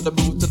 bump to the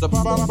boot to the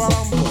bump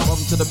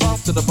to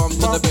the boot to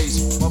the bump to the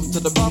bass, bump to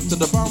the boot to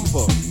the bump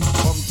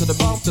to the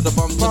boot to the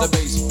bump to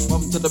the bass,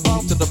 bump to the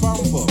boot to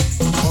the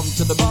bump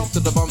to the boot to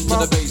the bump to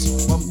the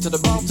bass, bump to the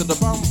boot to the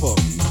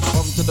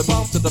bump to the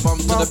boot to the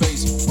bump to the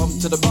bass, bump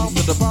to the boot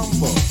to the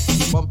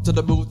bump to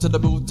the boot to the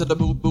boot to the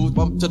boot boot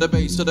bump to the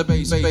bass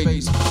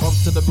bass bump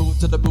to the boot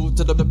to the boot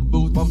to the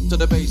boot bump to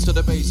the bass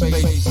bass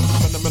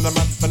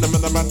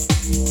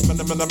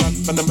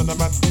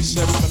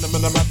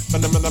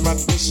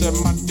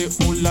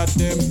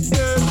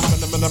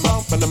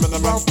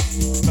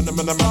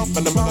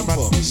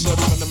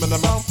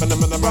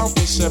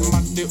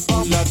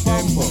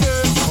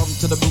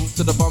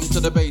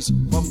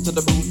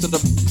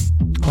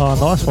Oh,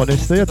 nice one,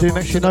 SD. I didn't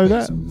actually know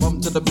that.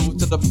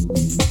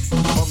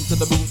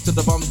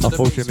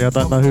 Unfortunately, I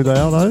don't know who they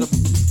are though.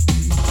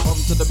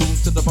 To the boot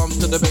to the bump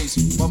to the bass,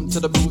 bump to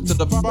the boot to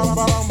the bump to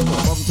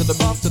the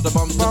bump to the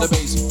bump to the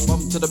bass,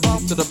 bump to the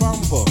boot to the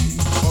bump to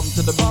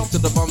the boot to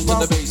the bump to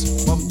the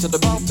bass, bump to the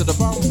boot to the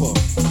bump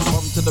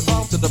to the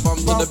boot to the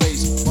bump to the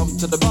bass, bump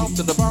to the boot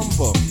to the bump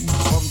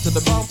to the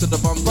boot to the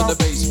bump to the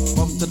bass,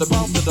 bump to the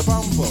boot to the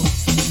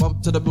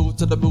bump to the boot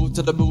to the boot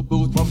to the boot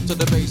boot bump to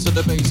the bass to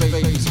the bass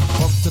bass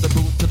bump to the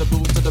boot to the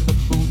boot to the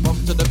boot bump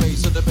to the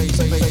bass to the bass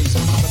bass.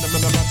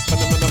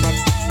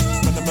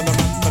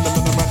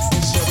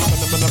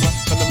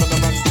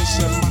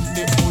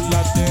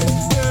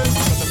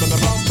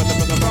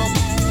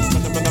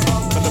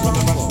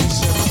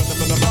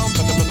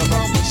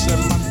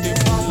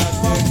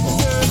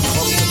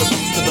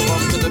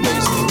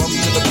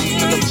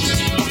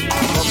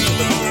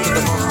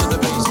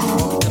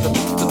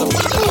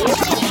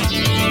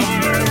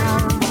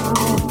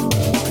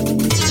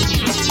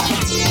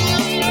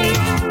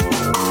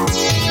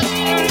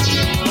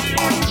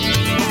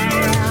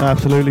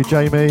 Absolutely,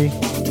 Jamie.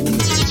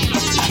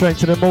 Straight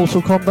to the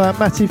Mortal Kombat,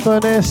 Matty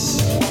Furness.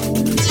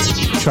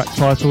 Track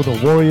titled The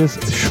Warrior's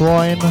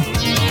Shrine.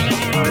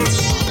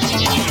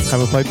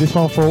 Haven't played this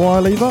one for a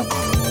while either.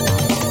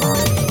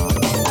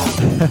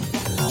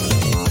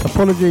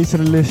 Apologies to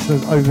the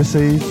listeners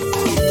overseas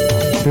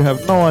who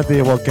have no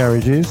idea what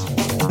garage is.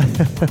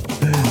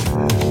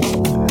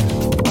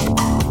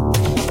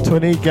 To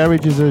any,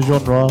 garage is a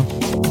genre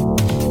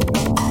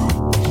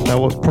that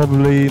was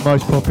probably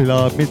most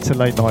popular mid to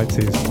late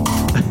 90s.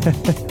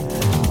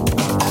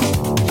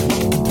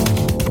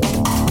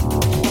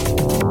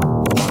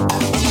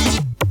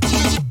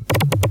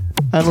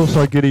 And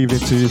also good evening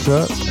to you,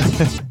 sir.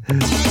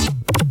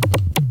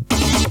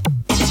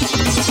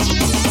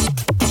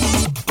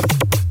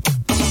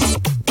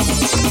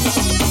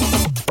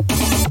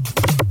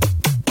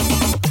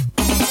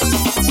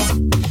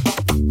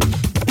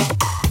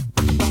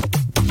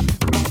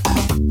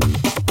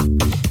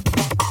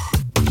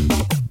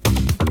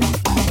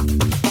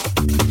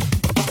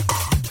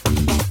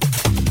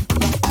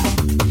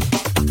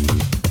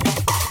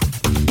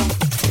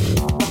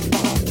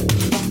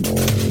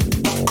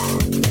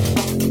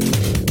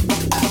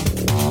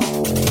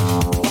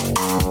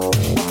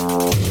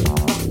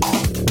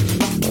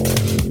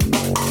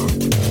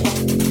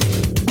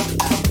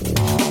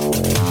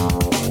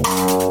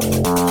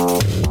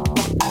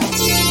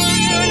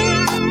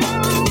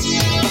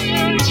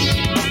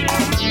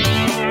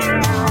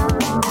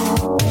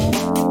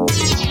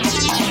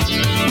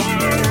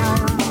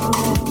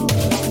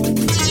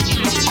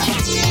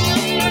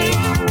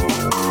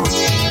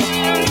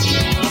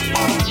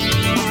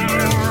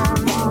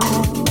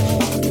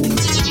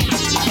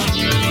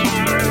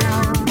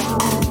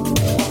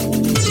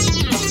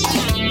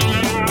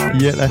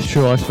 Yeah, that's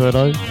true,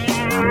 Iceferno.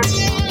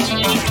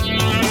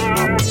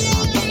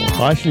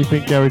 I actually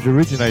think garage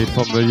originated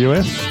from the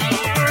US.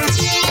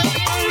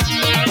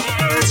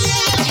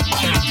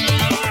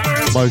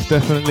 Most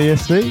definitely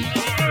SD.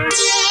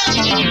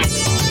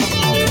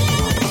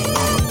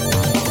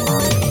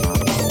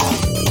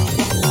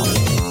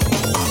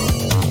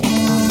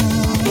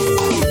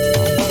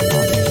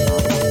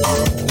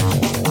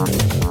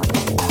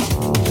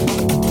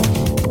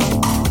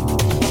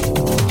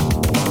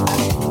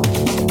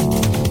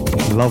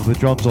 Love the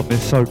drums on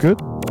this, so good.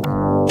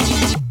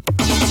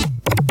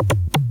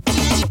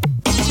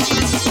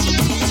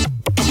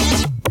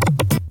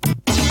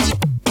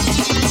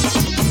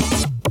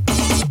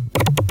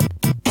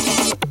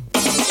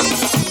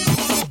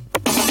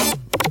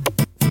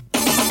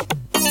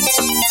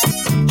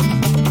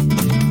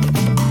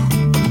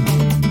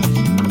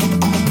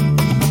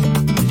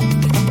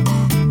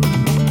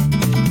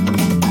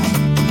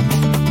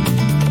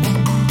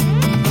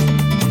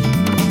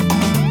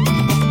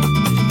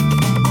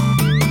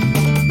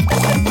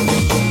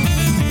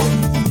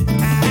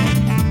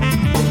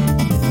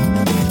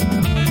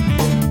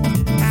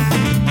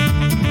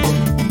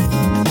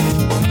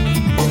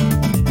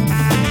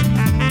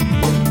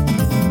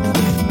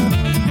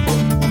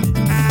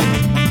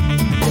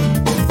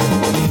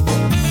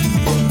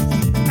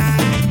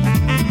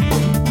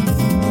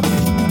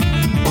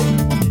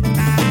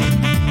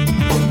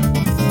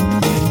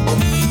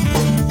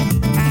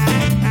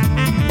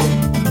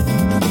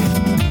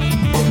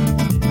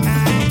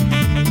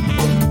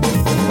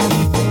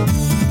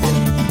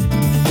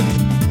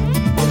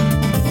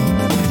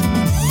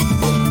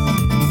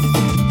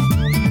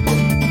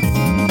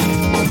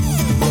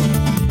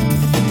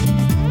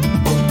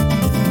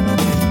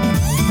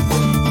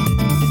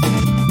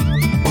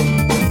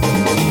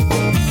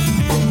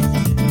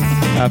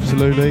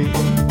 absolutely.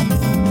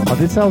 I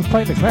did say I was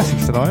playing the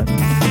classics tonight.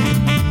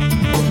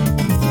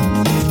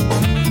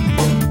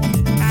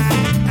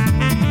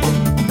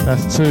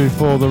 That's 2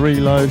 for the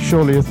reload,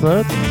 surely a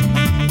third.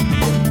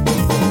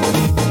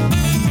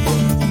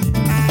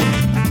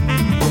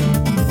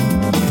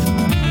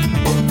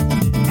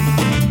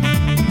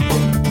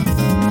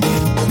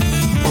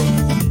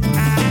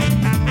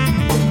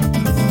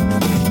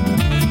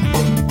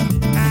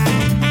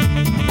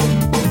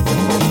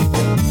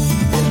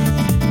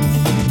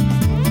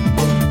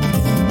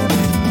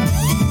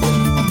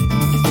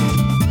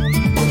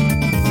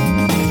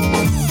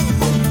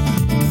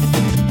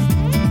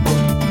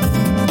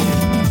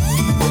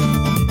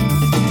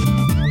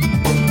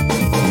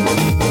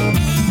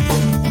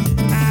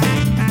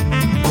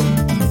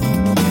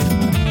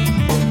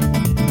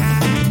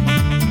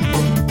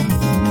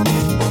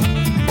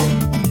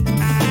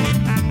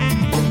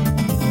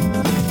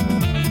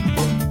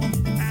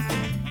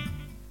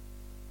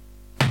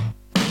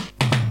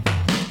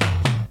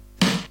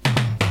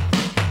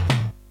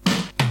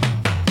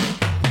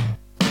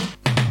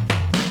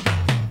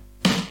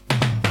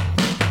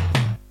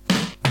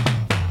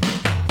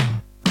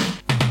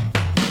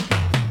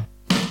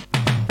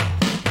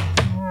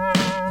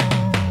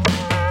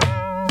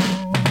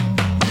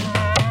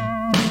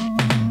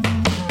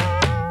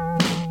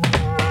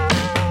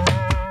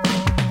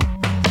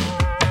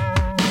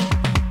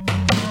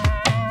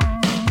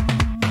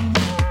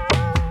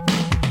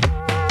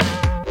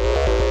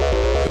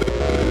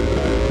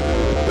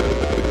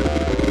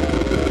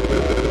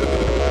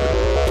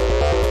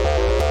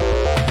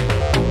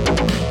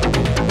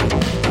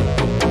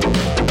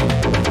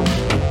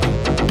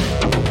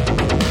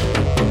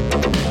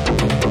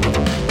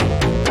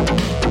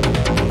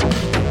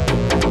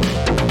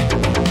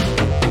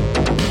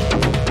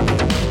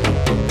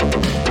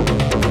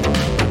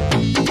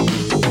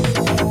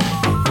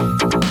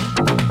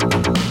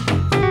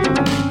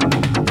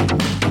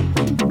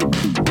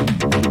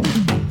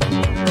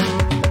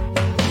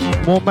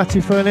 More Matty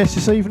Furness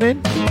this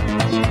evening.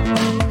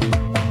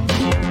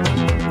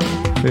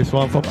 This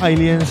one from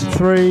Aliens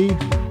 3,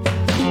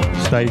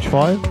 Stage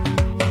 5.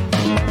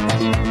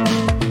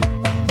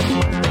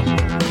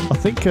 I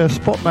think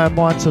Spotman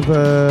might have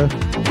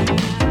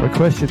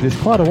requested this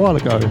quite a while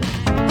ago.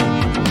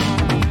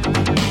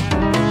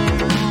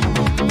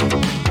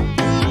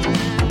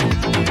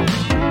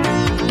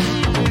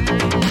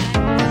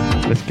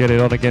 Let's get it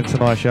on again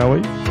tonight, shall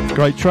we?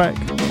 Great track.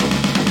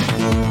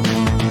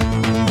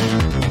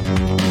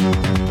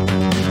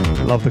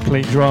 Love the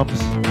clean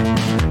drums.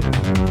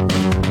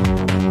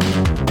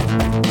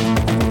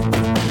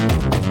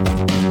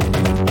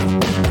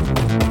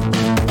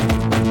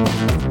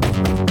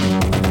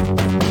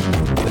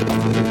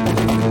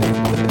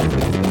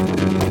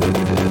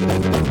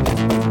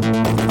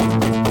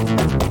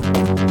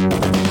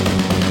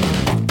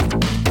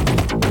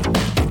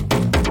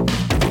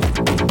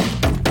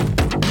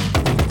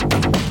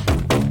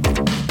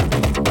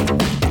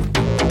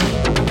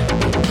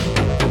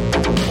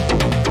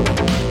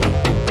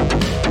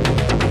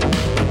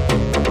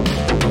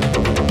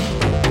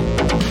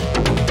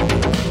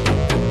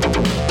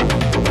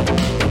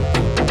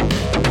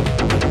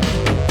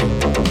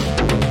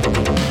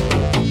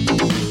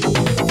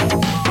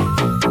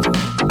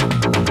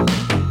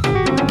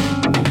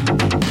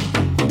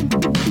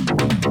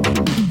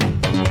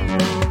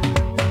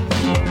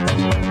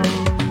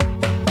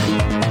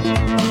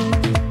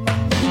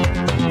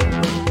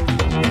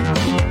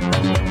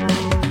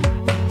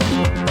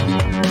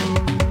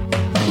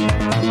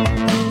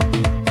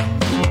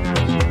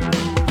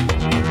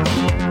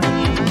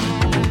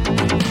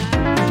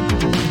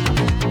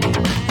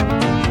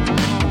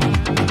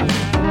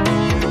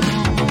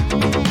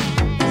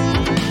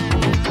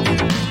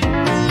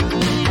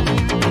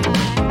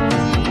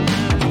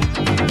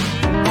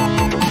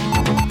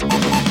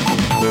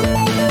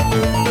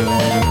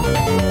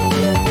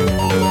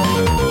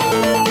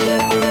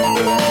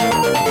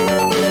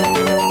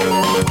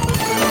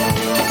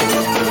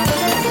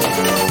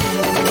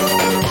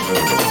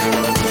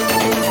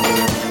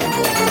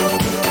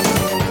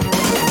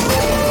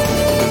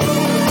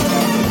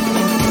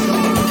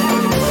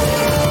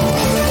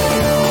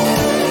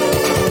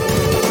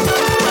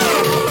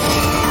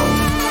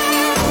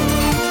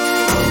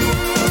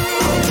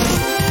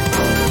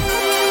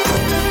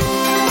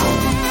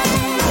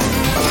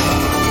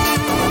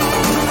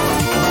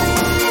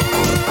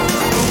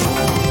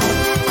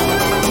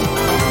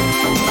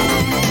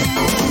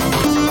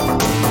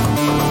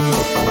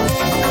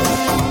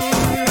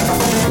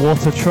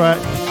 What a track.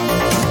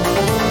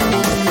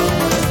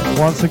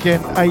 Once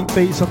again, 8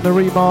 beats on the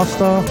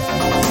remaster.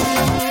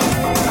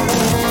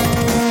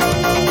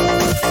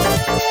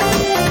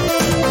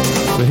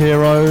 The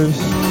Heroes.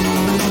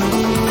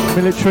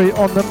 Military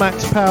on the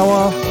max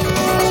power.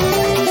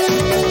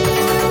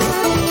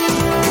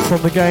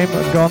 From the game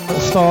Gun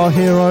Star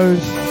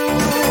Heroes.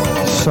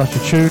 Such a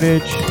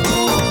tunage.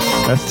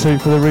 That's 2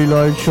 for the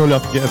reload. Surely I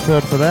can get a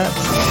third for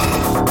that.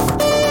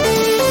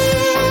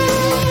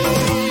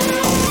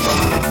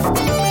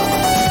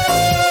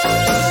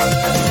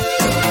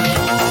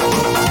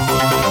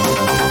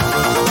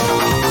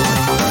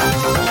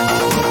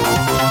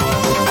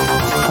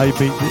 8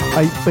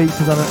 Beats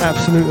has done an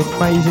absolute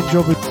amazing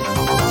job.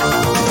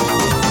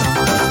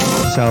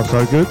 Sounds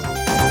so good.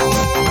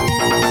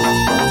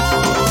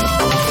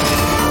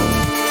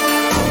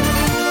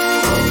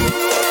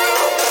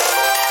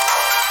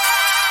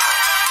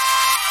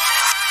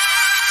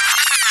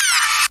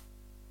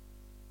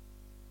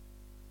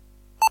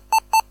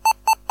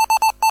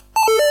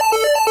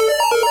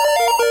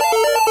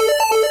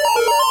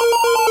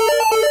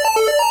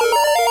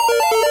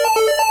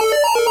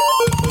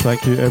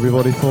 Thank you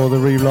everybody for the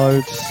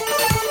reloads.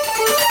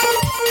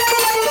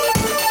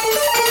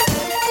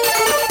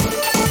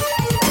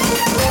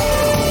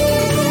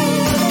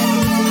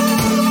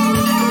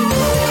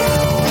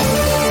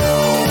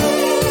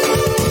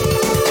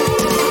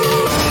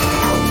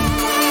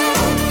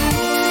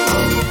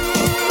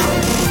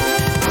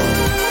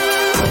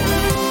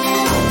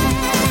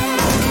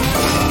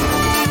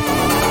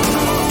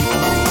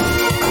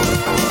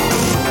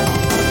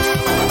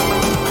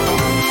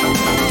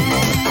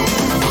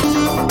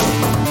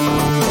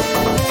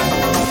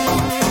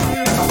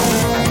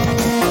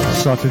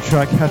 Such a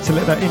track, had to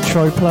let that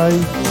intro play.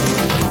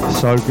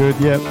 So good,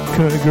 yep,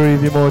 couldn't agree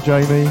with you more,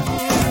 Jamie.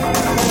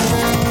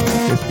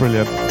 It's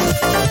brilliant.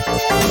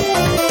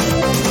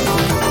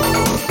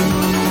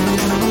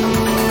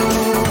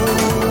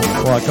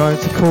 Right, going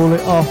to call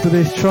it after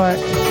this track.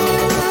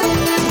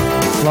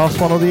 Last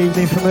one of the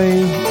evening for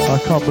me. I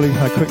can't believe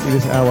how quickly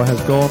this hour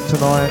has gone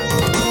tonight.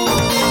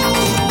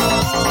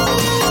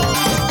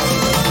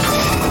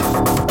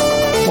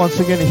 Once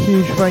again, a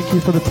huge thank you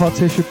for the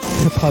participation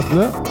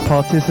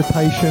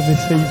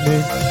this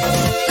evening.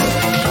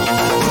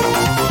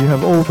 You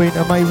have all been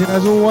amazing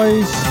as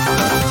always.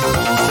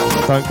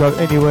 Don't go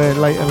anywhere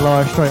late and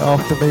live straight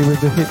after me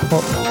with the hip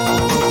hop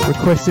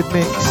requested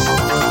mix.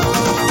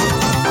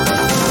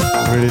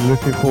 Really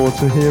looking forward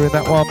to hearing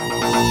that one.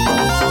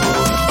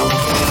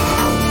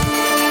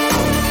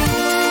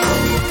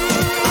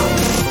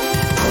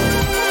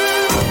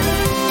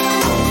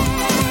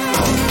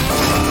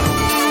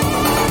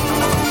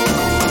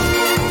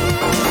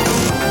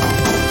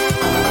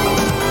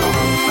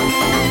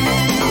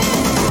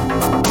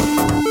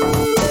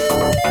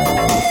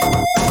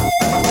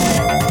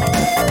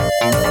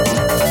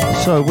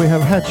 So we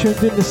have had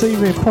tuned in this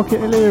evening: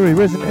 Pocket Illyri,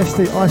 Resident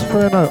SD,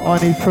 Iceferno, I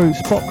Need Fruit,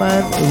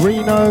 Spotman,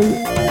 Reno,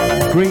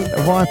 Green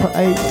Viper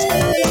 8,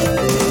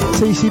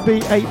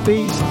 TCB 8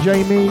 Beats,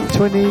 Jamie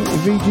 20,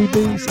 VG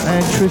Beats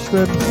and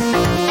Tristan.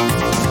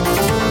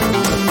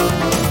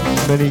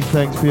 Many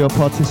thanks for your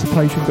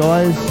participation,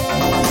 guys.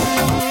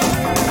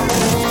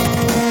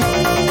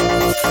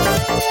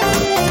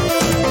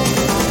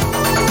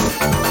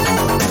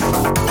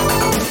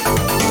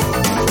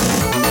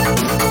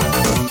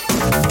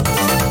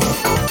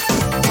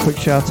 Quick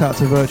shout out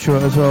to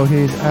Virtua as well.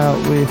 He's out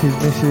with his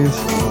missus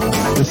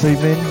this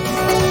evening.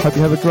 Hope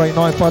you have a great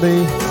night,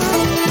 buddy.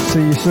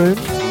 See you soon.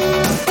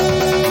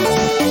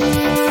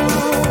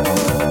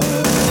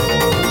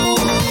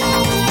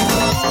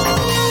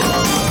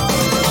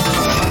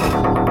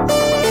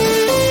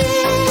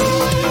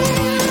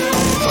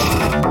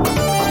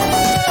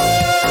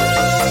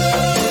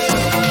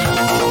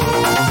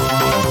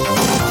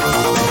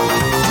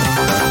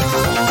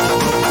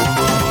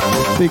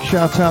 Big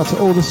shout out to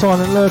all the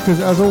silent lurkers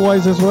as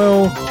always as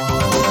well.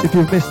 If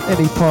you've missed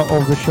any part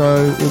of the show,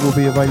 it will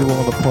be available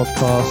on the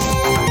podcast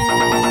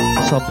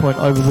at some point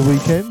over the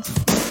weekend.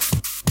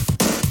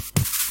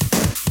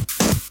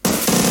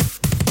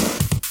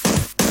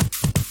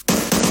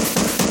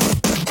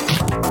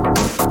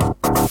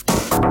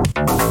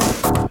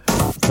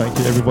 Thank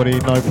you everybody,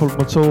 no problem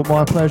at all,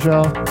 my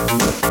pleasure.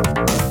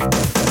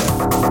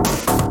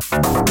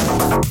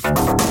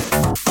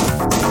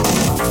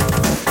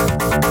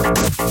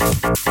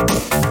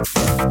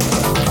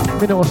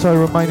 Minute or so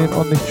remaining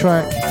on this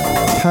track.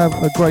 Have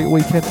a great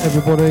weekend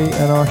everybody,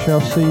 and I shall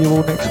see you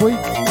all next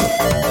week.